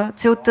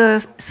целта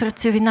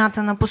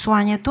сърцевината на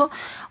посланието.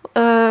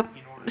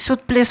 Се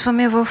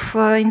отплесваме в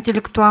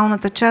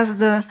интелектуалната част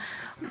да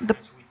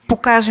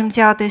покажем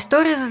цялата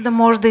история, за да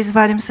може да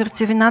извадим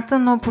сърцевината,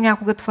 но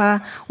понякога това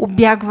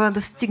обягва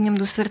да стигнем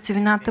до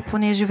сърцевината,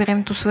 понеже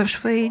времето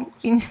свършва и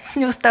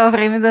не остава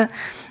време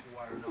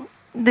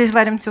да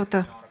извадим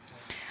целта.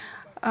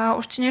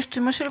 Още нещо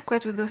имаше ли,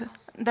 което да...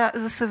 Да,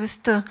 за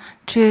съвестта.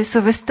 Че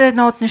съвестта е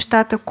едно от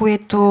нещата,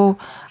 което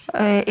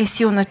е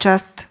силна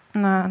част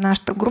на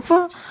нашата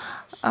група.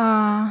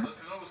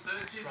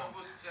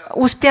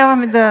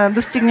 Успяваме да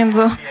достигнем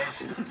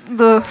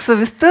до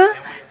съвестта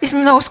и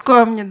сме много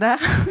скромни, да.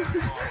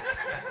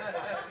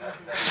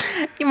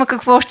 Има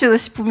какво още да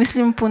си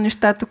помислим по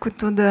нещата,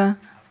 които да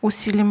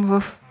усилим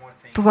в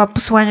това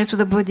посланието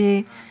да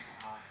бъде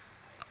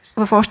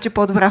в още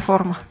по-добра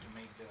форма.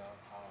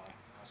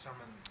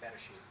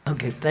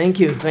 Okay, thank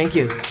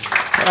you.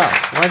 Wow,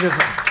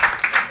 wonderful.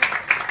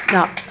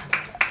 Now,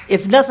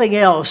 if nothing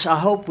else, I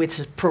hope we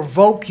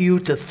provoke you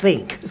to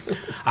think.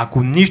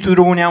 Ако нищо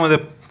друго няма да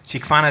си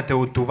хванете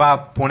от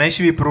това, поне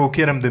ще ви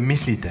провокирам да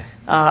мислите.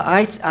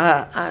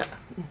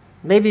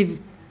 Maybe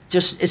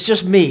it's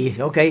just me,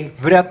 okay?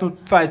 Вероятно,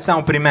 това е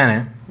само при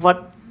мене.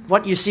 What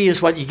you see is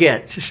what you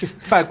get.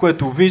 Това е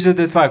което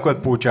виждате, това е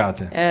което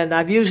получавате. And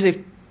I'm usually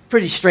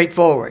pretty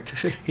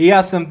straightforward. И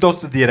аз съм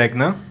доста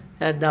директна.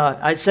 And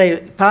I'd say,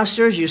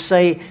 pastors, you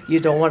say you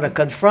don't want to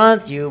confront,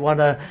 you want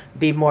to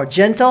be more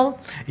gentle.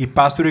 И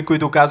пастори,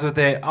 които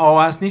казвате,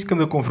 аз не искам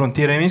да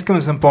конфронтирам, искам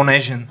да съм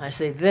по-нежен. I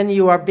say, then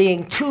you are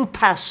being too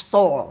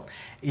pastoral.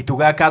 И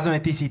тогава казваме,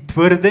 ти си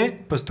твърде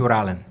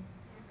пасторален.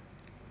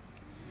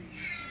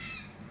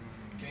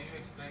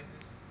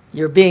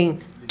 You're being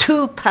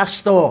too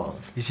pastoral.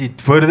 Ти си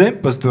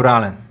твърде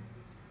пасторален.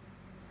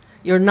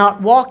 You're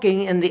not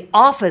walking in the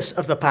office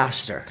of the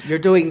pastor.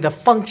 You're doing the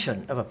function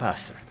of a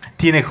pastor.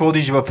 Ти не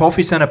ходиш в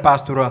офиса на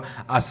пастора,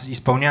 а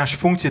изпълняваш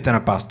функцията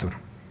на пастор.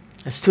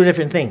 It's two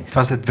different things.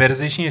 Това са две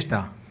различни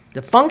неща.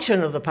 The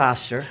function of the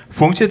pastor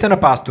Функцията на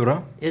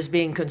пастора is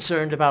being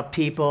concerned about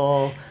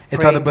people, е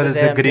това praying да бъде for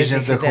them, загрижен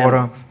visiting за them.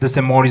 хора, да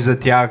се моли за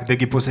тях, да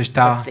ги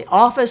посещава. The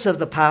office of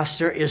the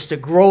pastor is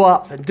to grow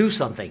up and do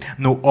something.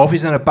 Но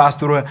офиса на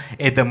пастора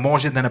е да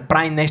може да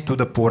направи нещо,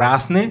 да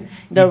порасне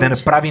и да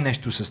направи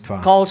нещо с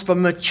това. Calls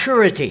for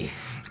maturity.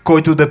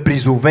 Който да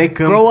призове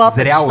към Grow up and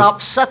зрялост.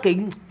 stop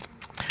sucking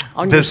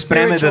on Да your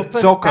спреме да spiritual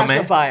цокаме.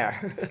 pacifier.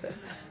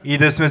 И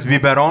да сме с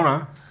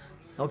биберона.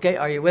 Okay,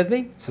 are you with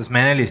me? С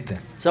мене ли сте?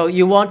 So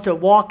you want to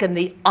walk in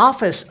the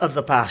office of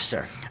the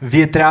pastor.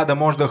 Вие трябва да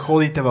може да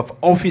ходите в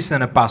офиса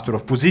на пастора,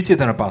 в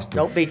позицията на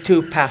пастора. Don't be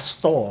too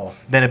pastoral.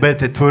 Да не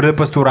бъдете твърде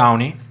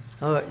пасторални.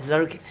 Oh, is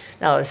that okay?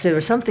 Now, see,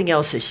 there's something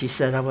else that she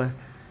said.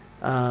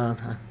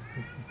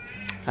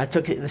 I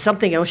took it, there's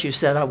something else you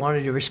said I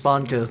wanted to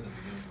respond to.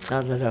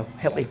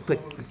 Help me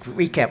quick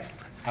recap.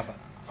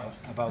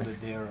 About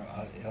their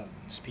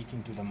speaking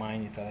to the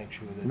mind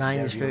intellectual, Mind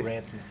is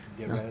very-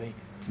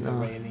 the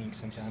railing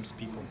sometimes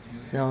people.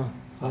 No,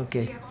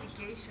 okay. The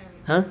application,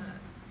 Huh?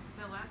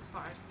 the last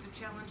part, to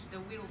challenge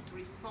the will to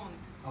respond.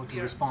 Oh, to We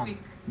are respond.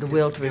 quick. The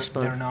will to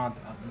respond. They're not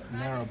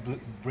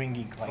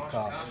bringing like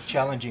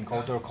challenging,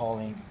 altar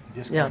calling,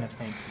 this Yeah. kind of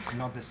things. It's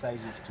not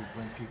decisive to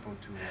bring people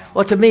to.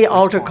 Well, to me,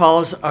 altar respond.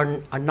 calls are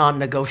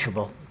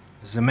non-negotiable.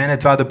 За мен е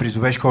това да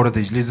призовеш хората да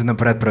излизат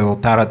напред пред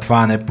алтара,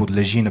 това не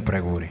подлежи на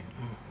преговори.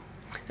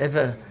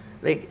 If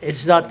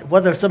it's not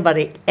whether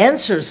somebody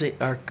answers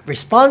or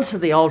responds to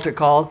the altar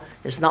call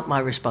is not my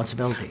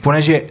responsibility.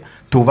 Понеже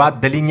това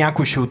дали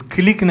някой ще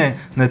откликне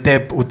на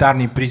тези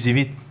алтарни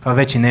призиви, това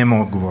вече не е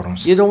моя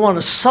отговорност. You don't want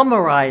to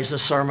summarize a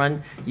sermon.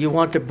 You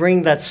want to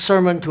bring that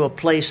sermon to a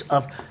place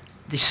of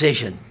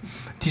decision.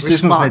 Ти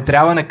всъщност не Response.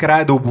 трябва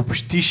накрая да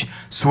обобщиш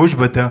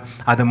службата,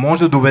 а да можеш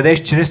да доведеш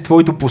чрез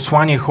твоето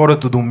послание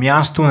хората до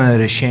място на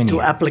решение.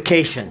 To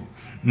application.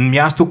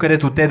 Място,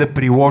 където те да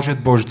приложат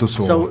Божието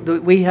Слово. So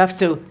we have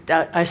to,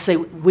 I say,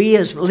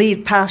 we as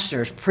lead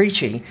pastors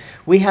preaching,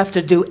 we have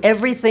to do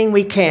everything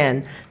we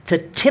can to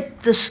tip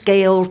the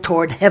scale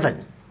toward heaven.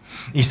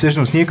 И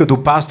всъщност ние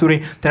като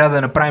пастори трябва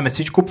да направим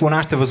всичко по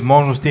нашите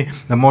възможности,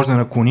 да може да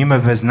наклониме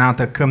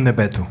везната към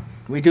небето.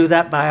 We do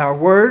that by our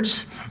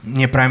words.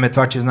 Ние правим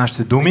това чрез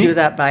нашите We do думи,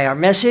 that by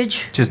our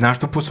message. чрез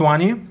нашето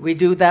послание We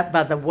do that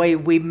by the way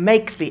we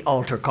make the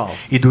altar call.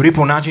 и дори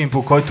по начин,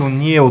 по който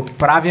ние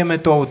отправяме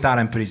този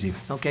алтарен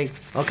призив. Okay,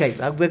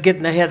 we're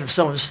getting ahead of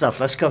some of the stuff.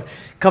 Let's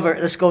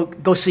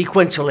go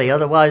sequentially.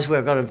 Otherwise,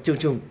 we're going to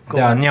go.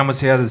 Да, няма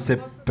сега да се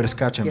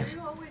прескачаме. Yeah. Do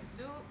you always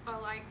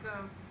do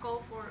call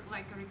for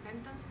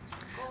repentance?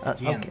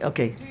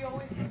 Okay. Do you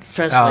always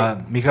Translate.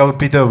 Михаил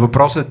пита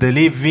въпроса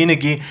дали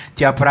винаги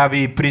тя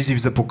прави призив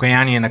за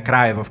покаяние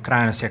в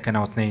края на всяка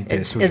една от нейните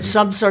In служби.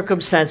 some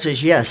circumstances,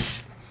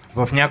 yes.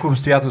 В някои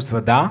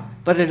обстоятелства да,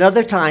 But in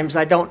other times,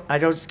 I don't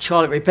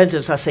call it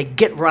repentance. I say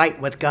get right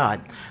with God.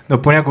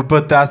 но по някой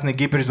път аз не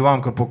ги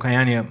призовавам към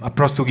покаяние, а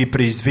просто ги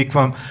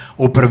предизвиквам,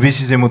 оправи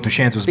си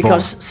взаимоотношението с Бога.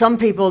 Because some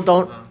people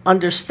don't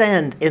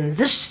understand in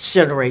this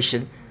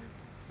generation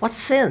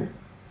what's sin.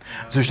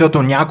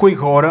 Защото някои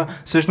хора,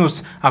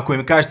 всъщност, ако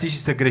им кажеш ти си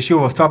съгрешил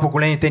в това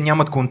поколение, те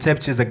нямат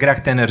концепция за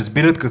грях, те не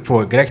разбират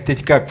какво е грях, те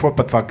ти казват какво е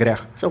път това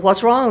грях. So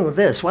what's wrong with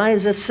this? Why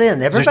is it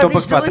sin? Защо пък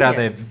Everybody's това трябва doing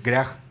да е it.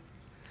 грях?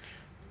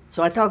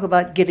 So I talk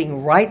about getting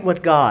right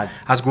with God.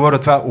 Аз говоря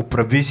това,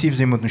 оправи си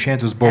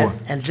взаимоотношението с Бога.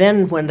 And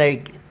then when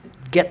they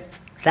get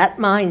that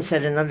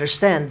mindset and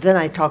understand, then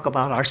I talk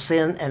about our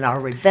sin and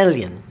our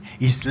rebellion.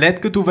 И след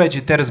като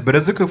вече те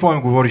разберат за какво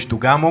им говориш,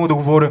 тогава мога да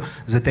говоря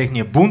за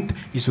техния бунт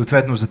и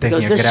съответно за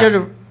техния Because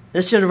грях.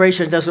 this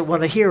generation doesn't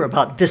want to hear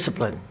about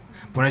discipline.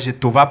 Понеже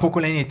това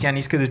поколение, тя не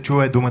иска да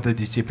чуе думата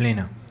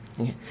дисциплина.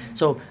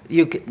 So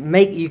you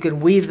can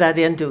weave that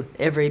into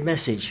every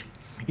message.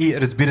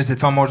 И разбира се,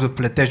 това може да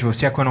плетеш във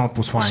всяко едно от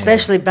послания.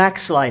 Especially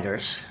backsliders.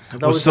 Those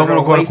that are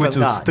Особено хора, away които from са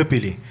God.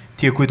 отстъпили,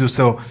 тия, които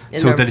са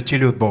се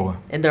отдалечили от Бога.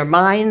 In their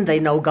mind,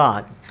 they know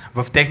God.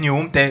 В техния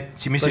ум те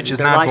си But мислят, in че their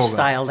знаят Бога,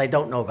 lifestyle, they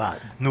don't know God.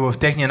 но в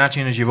техния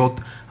начин на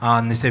живот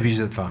не се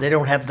вижда това. They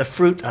don't have the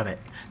fruit of it.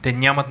 Те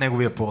нямат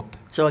неговия плод.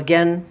 So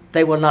again,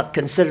 they will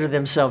not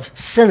consider themselves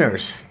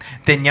sinners.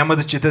 Те няма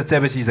да четат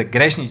себе си за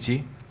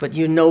грешници, But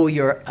you know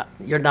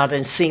you're not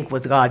in sync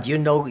with God. You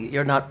know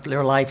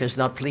your life is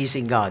not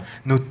pleasing God.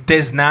 но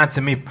те знаят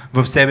сами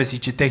в себе си,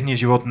 че техният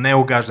живот не е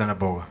угажда на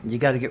Бога. You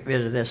got to get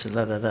rid of this and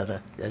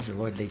as the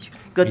Lord leads you.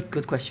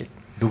 Good question.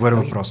 Добър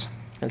въпрос.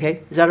 Okay,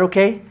 is that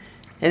okay?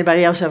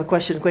 Anybody else have a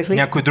question quickly?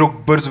 Някой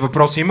друг бърз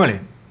въпрос има ли?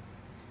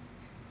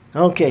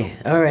 Okay,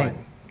 all right.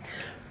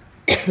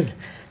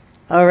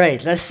 All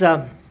right, let's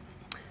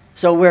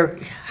so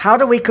how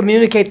do we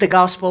communicate the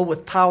gospel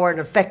with power and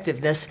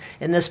effectiveness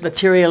in this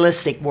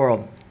materialistic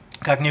world?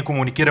 Как ние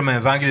комуникираме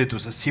Евангелието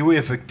с сила и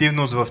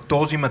ефективност в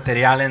този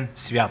материален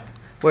свят,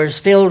 Where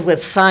it's filled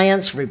with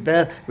science,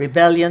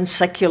 rebellion,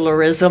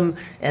 secularism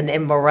and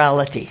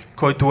immorality.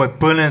 който е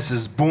пълен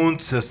с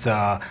бунт, с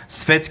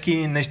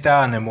светски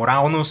неща,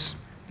 неморалност.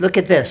 Look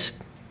at this.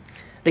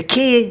 The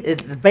key,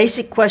 the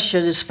basic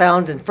question is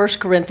found in 1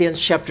 Corinthians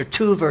chapter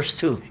 2, verse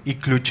 2. И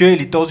ключа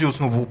или този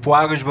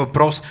основополагащ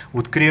въпрос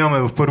откриваме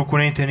в 1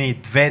 Коринтияни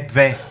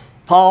 2:2.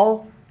 Paul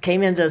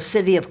came into the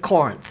city of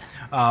Corinth.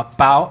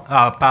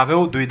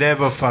 Павел дойде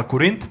в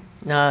Коринт.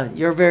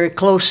 You're very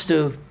close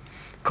to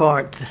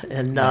Corinth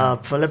and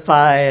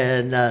Philippi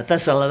and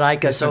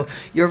Thessalonica, so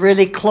you're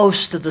really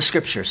close to the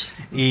scriptures.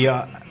 И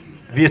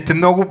вие сте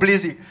много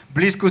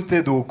близко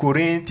сте до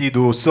Коринт и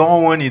до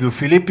Солун и до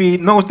Филипи,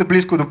 много сте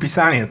близко до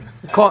писанията.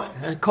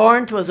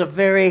 Corinth was a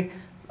very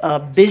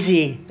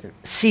busy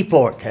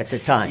seaport at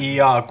the time.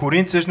 И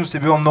Коринт всъщност е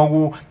било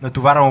много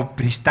натоварено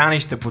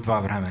пристанище по това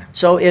време.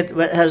 So it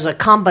has a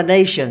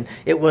combination.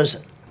 It was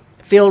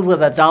filled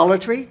with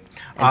idolatry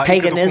and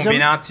И като paganism.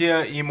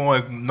 комбинация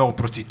има много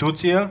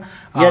проституция,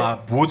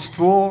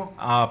 блудство,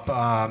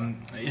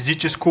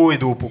 езическо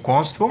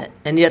идолопоклонство.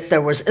 And yet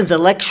there was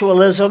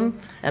intellectualism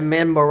and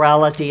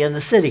immorality in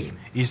the city.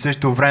 И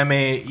също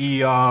време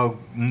и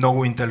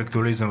много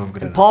интелектуализъм в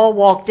града. Paul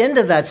walked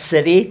into that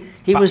city.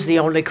 He was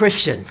the only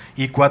Christian.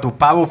 И когато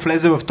Павел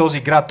влезе в този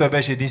град, той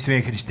беше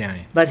единственият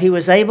християнин. But he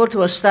was able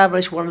to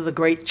establish one of the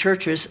great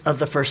churches of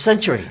the first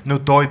century. Но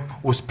той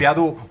успя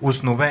да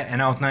основе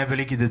една от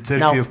най-великите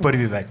църкви в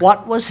първи век.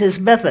 What was his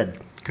method?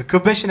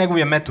 Какъв беше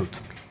неговия метод?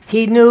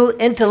 He knew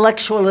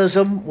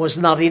intellectualism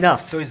was not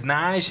enough. Той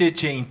знаеше,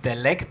 че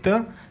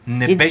интелекта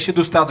не беше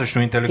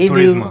достатъчно,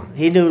 интелектуализма.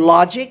 He knew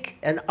logic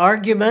and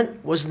argument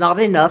was not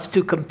enough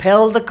to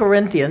compel the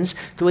Corinthians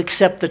to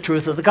accept the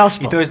truth of the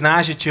gospel. И той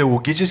знаеше, че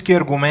логически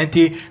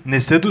аргументи не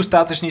са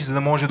достатъчни, за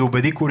да може да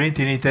убеди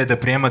коринтяните да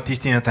приемат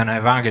истината на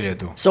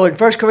Евангелието. So in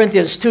 1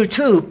 Corinthians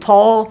 2:2,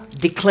 Paul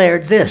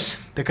declared this.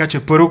 Така че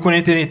 1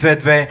 Коринтияни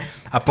 2:2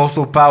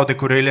 апостол Павел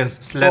декларира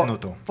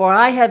следното.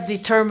 For I have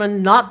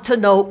determined not to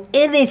know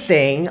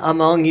anything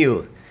among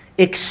you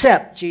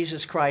except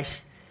Jesus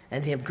Christ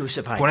and him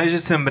crucified. Понеже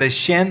съм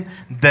решен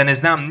да не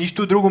знам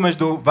нищо друго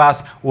между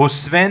вас,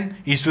 освен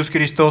Исус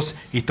Христос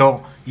и то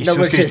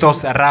Исус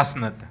Христос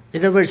разпнат.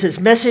 In other words,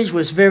 his message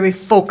was very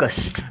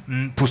focused.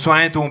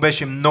 Посланието му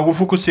беше много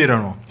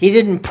фокусирано.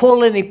 He didn't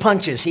pull any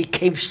punches. He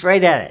came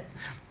straight at it.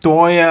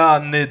 Той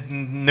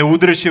не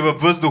удреше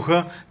във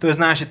въздуха, той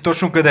знаеше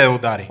точно къде да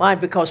удари.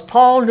 Why? Because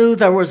Paul knew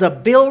there was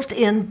a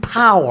built-in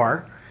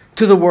power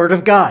to the Word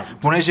of God.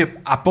 Понеже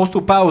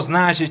апостол Павел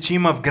знаеше, че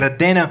има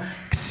вградена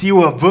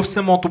сила в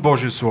самото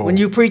Божие Слово.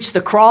 When you preach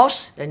the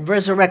cross and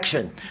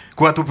resurrection,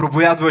 когато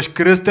проповядваш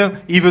кръста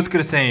и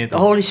възкресението,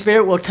 the Holy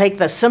Spirit will take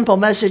the simple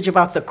message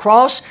about the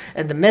cross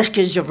and the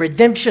message of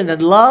redemption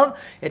and love.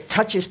 It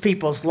touches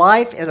people's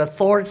life and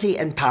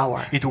authority and power.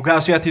 И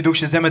тогава Святи Дух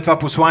ще вземе това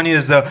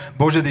послание за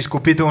Божията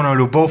изкупителна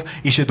любов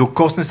и ще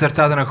докосне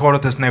сърцата на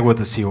хората с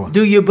неговата сила.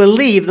 Do you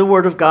believe the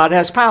Word of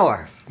God has power?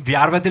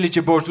 Вярвате ли,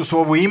 че Божието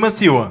Слово има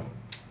сила?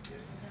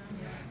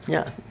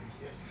 Yeah.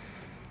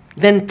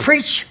 Then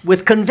preach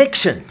with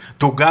conviction.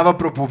 Тогава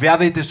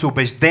проповядайте с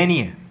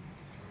убеждение.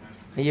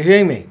 Are you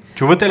hearing me?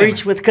 Чувате ли ме?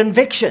 Preach with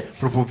conviction.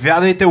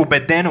 Проповядайте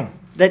убедено.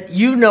 That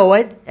you know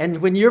it, and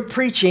when you're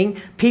preaching,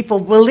 people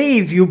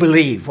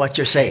believe what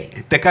you're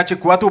saying. Така че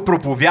когато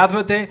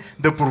проповядвате,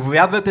 да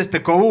проповядвате с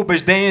такова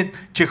убеждение,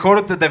 че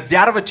хората да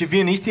вярват, че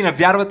вие наистина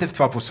вярвате в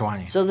това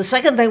послание. So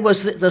the second thing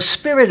was the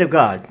Spirit of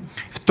God.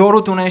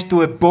 Второто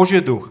нещо е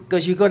Божия дух.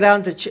 Because you go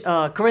down to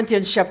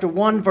Corinthians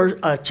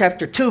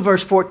chapter 2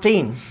 verse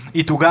 14.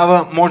 И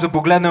тогава може да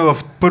погледнем в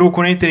 1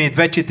 Коринтияни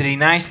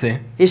 2:14.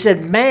 He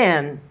said,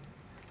 "Man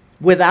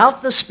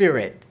without the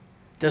Spirit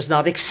does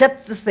not accept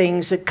the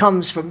things that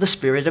comes from the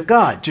Spirit of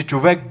God." Че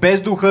човек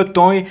без духа,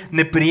 той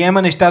не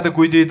приема нещата,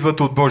 които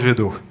идват от Божия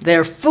дух.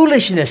 They are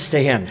foolishness to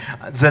him.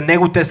 За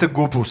него те са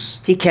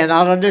глупост. He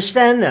cannot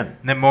understand them.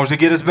 Не може да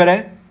ги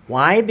разбере.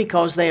 Why?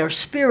 Because they are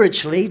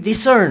spiritually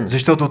discerned.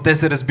 Защото те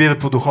се разбират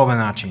по духовен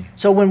начин.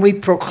 So when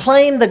we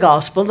proclaim the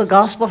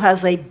gospel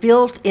has a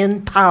built-in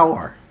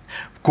power.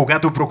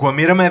 Когато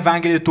прокламираме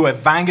Евангелието,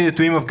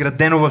 Евангелието има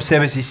вградено в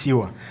себе си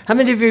сила. How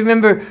many of you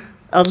remember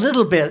a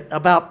little bit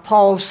about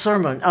Paul's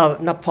sermon?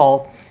 Not Paul.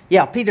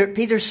 Yeah,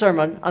 Peter's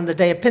sermon on the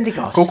day of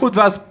Pentecost. Колко от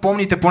вас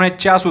помните поне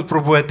част от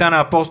проповедта на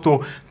апостол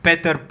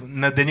Петър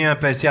на деня на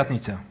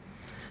Петдесятница?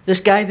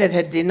 This guy that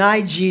had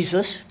denied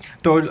Jesus.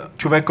 Той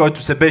човек,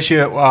 който се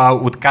беше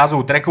отказал,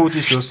 отрекал от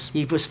Исус.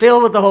 He was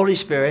filled with the Holy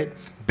Spirit.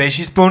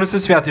 Беше изпълнен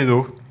със Святия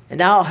Дух. And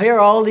now here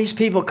are all these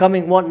people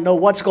coming want to know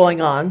what's going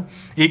on.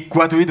 И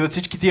когато идват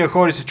всички тия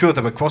хора, се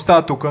чуват, какво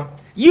става тук?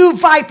 You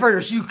vipers,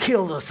 you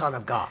killed the Son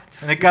of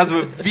God. Не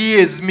казва,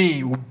 вие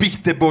змии,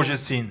 убихте Божия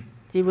син.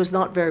 He was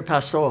not very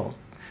pastoral.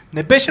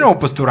 Не беше много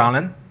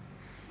пасторален.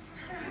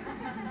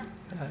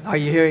 Are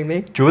you hearing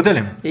me? Чувате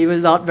ли ме? He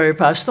was not very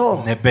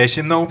pastoral. Не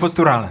беше много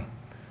пасторален.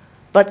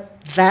 But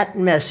that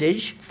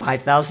message,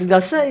 5,000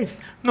 got saved.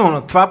 Но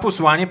на това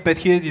послание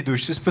 5000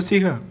 души се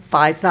спасиха.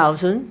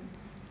 5,000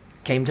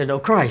 came to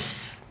know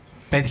Christ.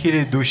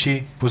 5000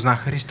 души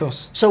познаха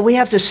Христос. So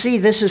we have to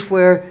see this is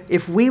where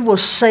if we will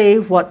say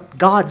what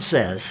God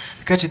says.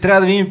 Така че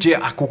трябва да видим, че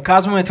ако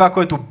казваме това,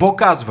 което Бог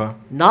казва,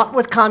 Not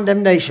with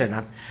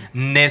condemnation.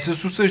 не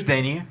с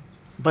осъждение,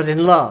 But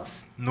in love.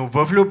 но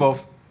в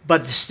любов, but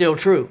it's still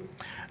true.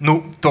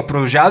 Но то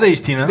продължава да е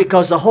истина,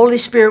 Because the Holy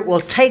Spirit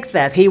will take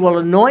that, He will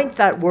anoint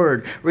that word,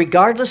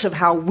 regardless of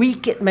how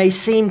weak it may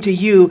seem to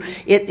you.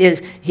 It is,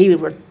 He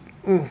will,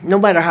 no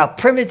matter how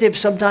primitive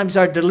sometimes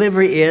our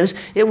delivery is,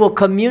 it will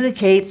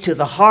communicate to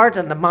the heart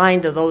and the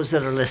mind of those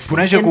that are listening.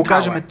 понеже in ако power.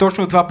 кажем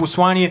точно това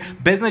послание,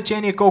 без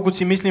значение колко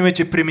си мислиме,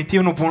 че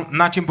примитивно по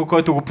начин, по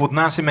който го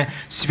поднасяме,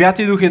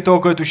 Святия Дух е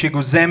той, който ще го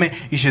вземе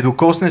и ще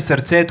докосне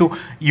сърцето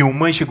и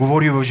ума и ще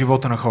говори в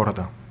живота на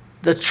хората.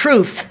 The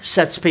truth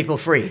sets people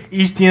free.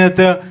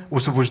 Истината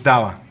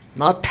освобождава.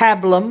 Not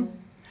pablum,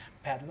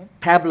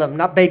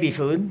 not baby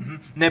food,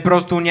 Не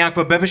просто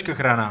някаква бебешка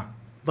храна,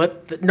 but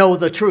know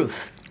the truth.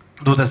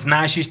 но да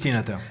знаеш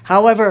истината.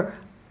 However,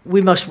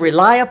 we must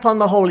rely upon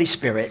the Holy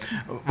Spirit.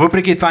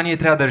 Въпреки това ние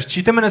трябва да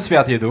разчитаме на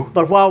Святия Дух.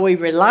 But while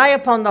we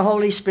rely upon the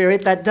Holy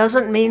Spirit, that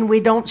doesn't mean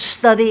we don't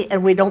study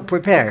and we don't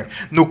prepare.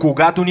 Но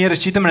когато ние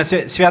разчитаме на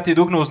Святия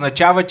Дух, не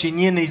означава, че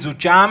ние не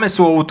изучаваме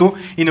Словото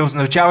и не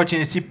означава, че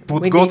не си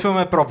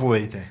подготвяме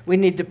проповедите. We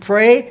need to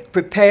pray,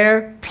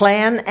 prepare,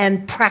 plan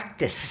and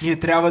practice. Ние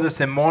трябва да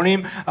се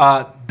молим,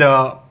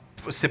 да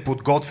се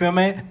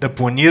подготвяме, да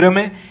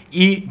планираме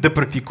и да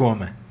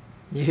практикуваме.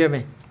 You hear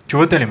me?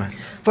 Чувате ли ме?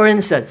 For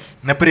instance,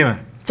 Например,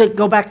 to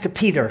go back to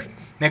Peter,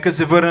 нека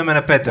се върнем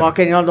на Петър,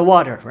 walking on the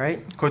water, right?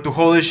 който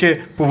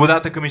ходеше по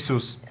водата към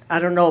Исус.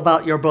 I don't know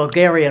about your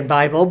Bulgarian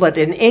Bible, but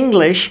in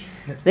English,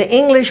 the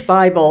English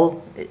Bible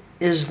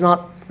is not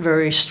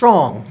very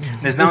strong.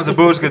 Не знам за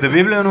българската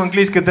Библия, но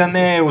английската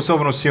не е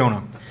особено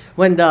силна.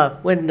 When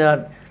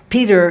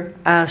Peter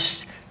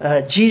asked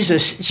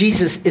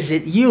Jesus,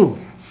 is it you?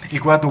 И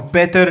когато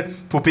Петър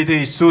попита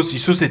Исус,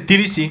 Исус е ти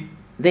ли си?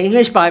 The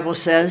English Bible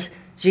says,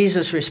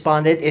 Jesus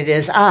responded, it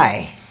is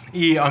I.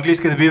 И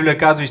английската Библия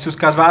казва, Исус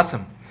казва, аз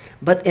съм.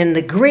 But in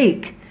the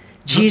Greek,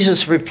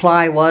 Jesus'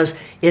 reply was,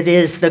 it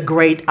is the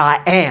great I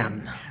am.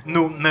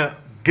 Но на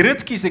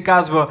гръцки се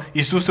казва,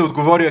 Исус е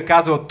отговорил и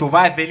казал,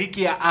 това е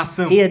великия аз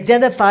съм. He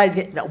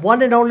identified, the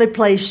one and only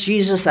place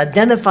Jesus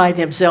identified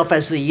himself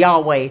as the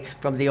Yahweh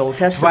from the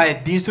Old Това е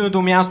Testament.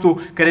 единственото място,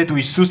 където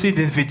Исус се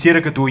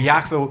идентифицира като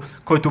Яхве,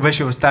 който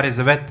беше в Стария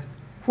Завет.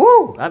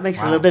 Woo, that makes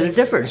a little bit of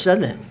difference,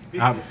 doesn't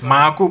it?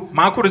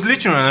 Малко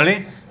различно,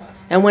 нали?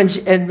 And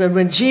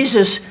when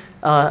Jesus,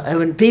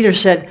 when Peter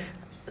said,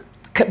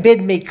 bid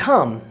me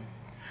come,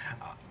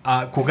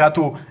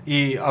 Когато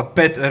и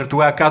Петър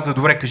тогава каза,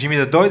 добре, кажи ми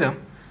да дойда.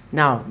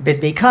 now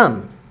bid me come.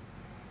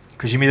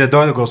 Кажи ми да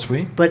дойда,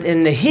 Господи. But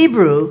in the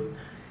Hebrew,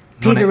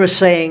 Peter was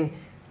saying,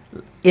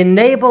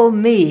 enable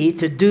me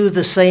to do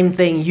the same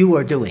thing you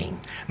are doing.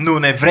 Но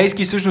на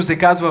еврейски всъщност се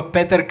казва,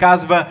 Петър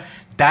казва,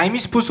 дай ми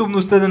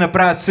способността да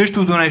направя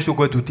същото нещо,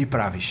 което ти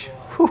правиш.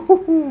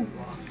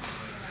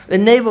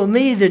 Enable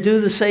me to do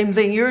the same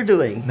thing you're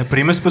doing.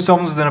 Например,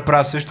 способност да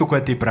направя същото,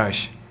 което ти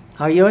правиш.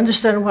 Are you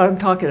understanding what I'm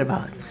talking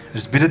about?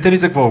 Разбирате ли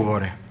за какво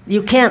говоря?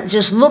 You can't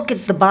just look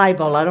at the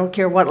Bible, I don't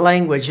care what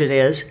language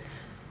it is.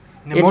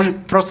 Не може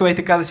просто ей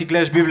така да си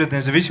гледаш Библията,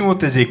 независимо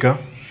от езика.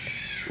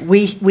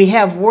 We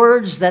have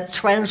words that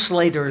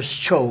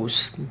translators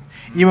chose.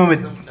 Имаме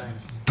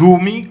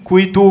думи,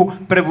 които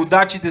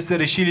преводачите са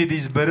решили да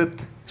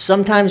изберат.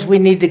 Sometimes we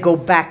need to go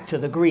back to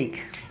the Greek.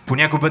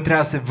 Понякога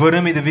трябва да се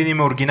върнем и да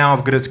видим оригинала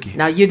в гръцки.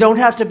 Now you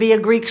don't have to be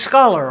a Greek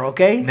scholar,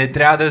 okay? Не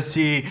трябва да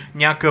си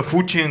някакъв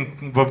учен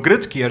в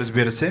гръцки,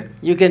 разбира се.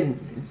 You can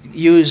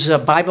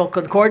use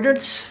Bible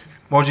concordance.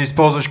 Може да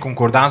използваш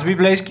конкорданс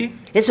библейски.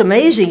 It's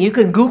amazing. You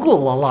can Google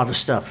a lot of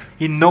stuff.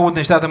 И много от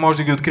нещата можеш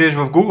да ги откриеш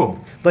в Google.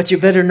 But you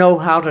better know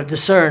how to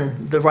discern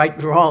the right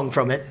and wrong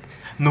from it.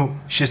 Но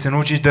ще се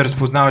научиш да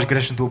разпознаваш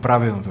грешното от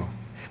правилното.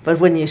 But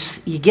when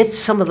you get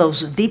some of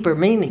those deeper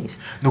meanings.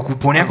 Но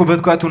понякога,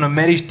 когато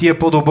намериш тия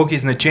по-дълбоки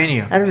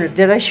значения. I don't know.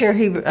 Did I share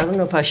Hebrew? I don't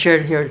know if I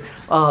shared here.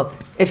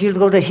 If you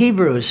go to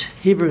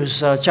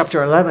Hebrews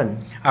chapter 11.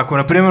 Ако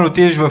например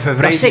отидеш в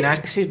Евреи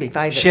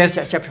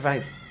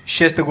 5.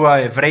 6 глава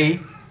Евреи.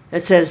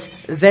 It says,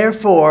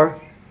 therefore,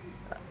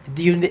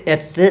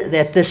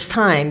 at this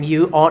time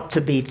you ought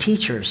to be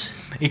teachers.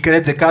 И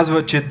където се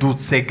казва, че до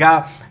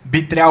сега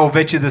би трябвало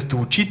вече да сте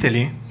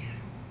учители,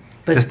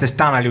 да сте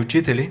станали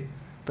учители.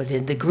 But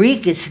in the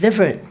Greek it's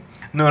different.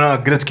 Но на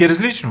гръцки е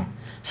различно.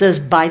 It says,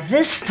 by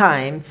this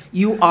time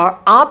you are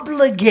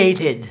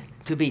obligated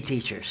to be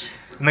teachers.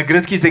 На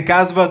гръцки се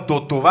казва,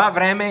 до това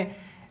време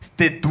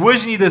сте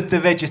длъжни да сте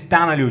вече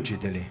станали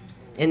учители.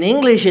 In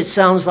English it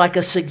sounds like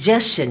a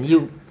suggestion.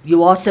 You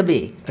ought to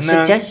be. A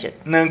suggestion.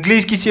 На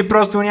английски си е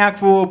просто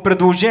някакво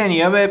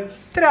предложение. Бе,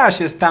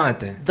 трябваше да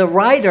станете. The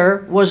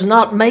writer was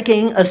not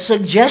making a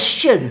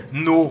suggestion.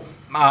 Но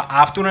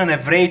автора на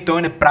Евреи,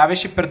 той не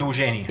правеше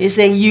предложение. He's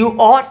saying you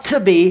ought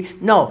to be.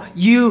 No,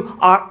 you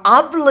are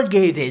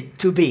obligated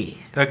to be.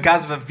 Той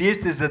казва, вие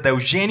сте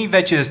задължени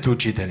вече да сте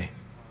учители.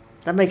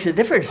 That makes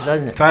a difference,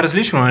 doesn't it? Това е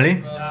различно,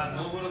 нали?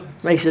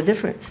 Makes a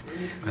difference.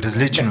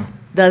 Различно.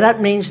 Now that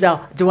means now,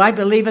 do I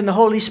believe in the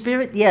Holy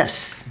Spirit?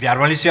 Yes.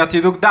 Вярва ли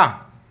Святия Дух? Да.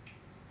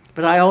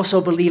 But I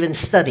also believe in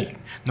study.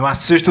 Но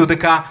аз също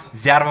така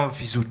вярвам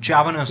в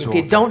изучаване на If you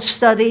Словото. don't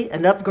study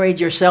and upgrade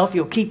yourself,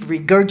 you'll keep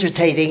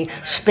regurgitating,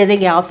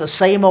 spitting out the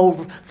same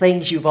old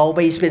things you've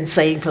always been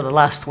saying for the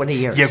last 20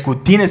 years. И ако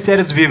ти не се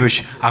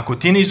развиваш, ако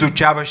ти не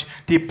изучаваш,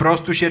 ти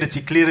просто ще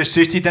рециклираш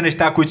същите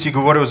неща, които си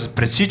говорил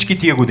през всички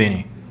тия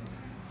години.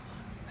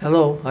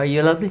 Hello, are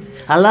you lovely?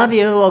 I love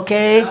you,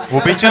 okay?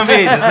 Обичам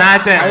ви, да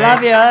знаете. I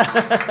love you.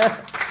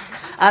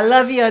 I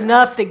love you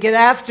enough to get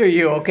after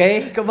you,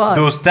 okay? Come on.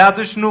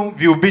 Достатъчно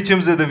ви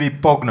обичам, за да ви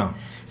погна.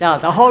 Now,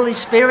 the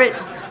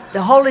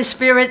Holy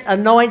Spirit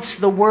anoints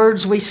the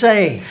words we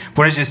say.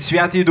 Понеже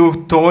Святия Дух,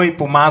 Той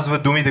помазва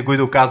думите,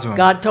 които казвам.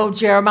 God told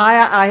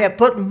Jeremiah, I have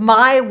put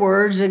my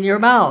words in your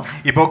mouth.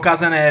 И Бог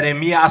каза на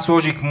Еремия, аз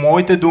сложих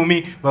моите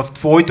думи в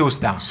твоите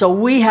уста. So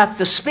we have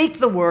to speak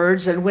the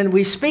words, and when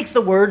we speak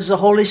the words, the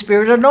Holy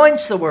Spirit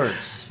anoints the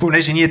words.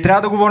 Понеже ние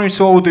трябва да говорим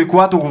Словото и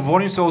когато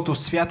говорим Словото,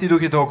 Святия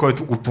Дух е този,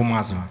 който го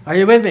помазва.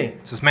 Are you with me?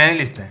 С мен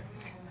ли сте?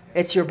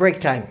 It's your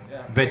break time.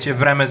 Вече е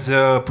време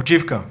за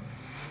почивка.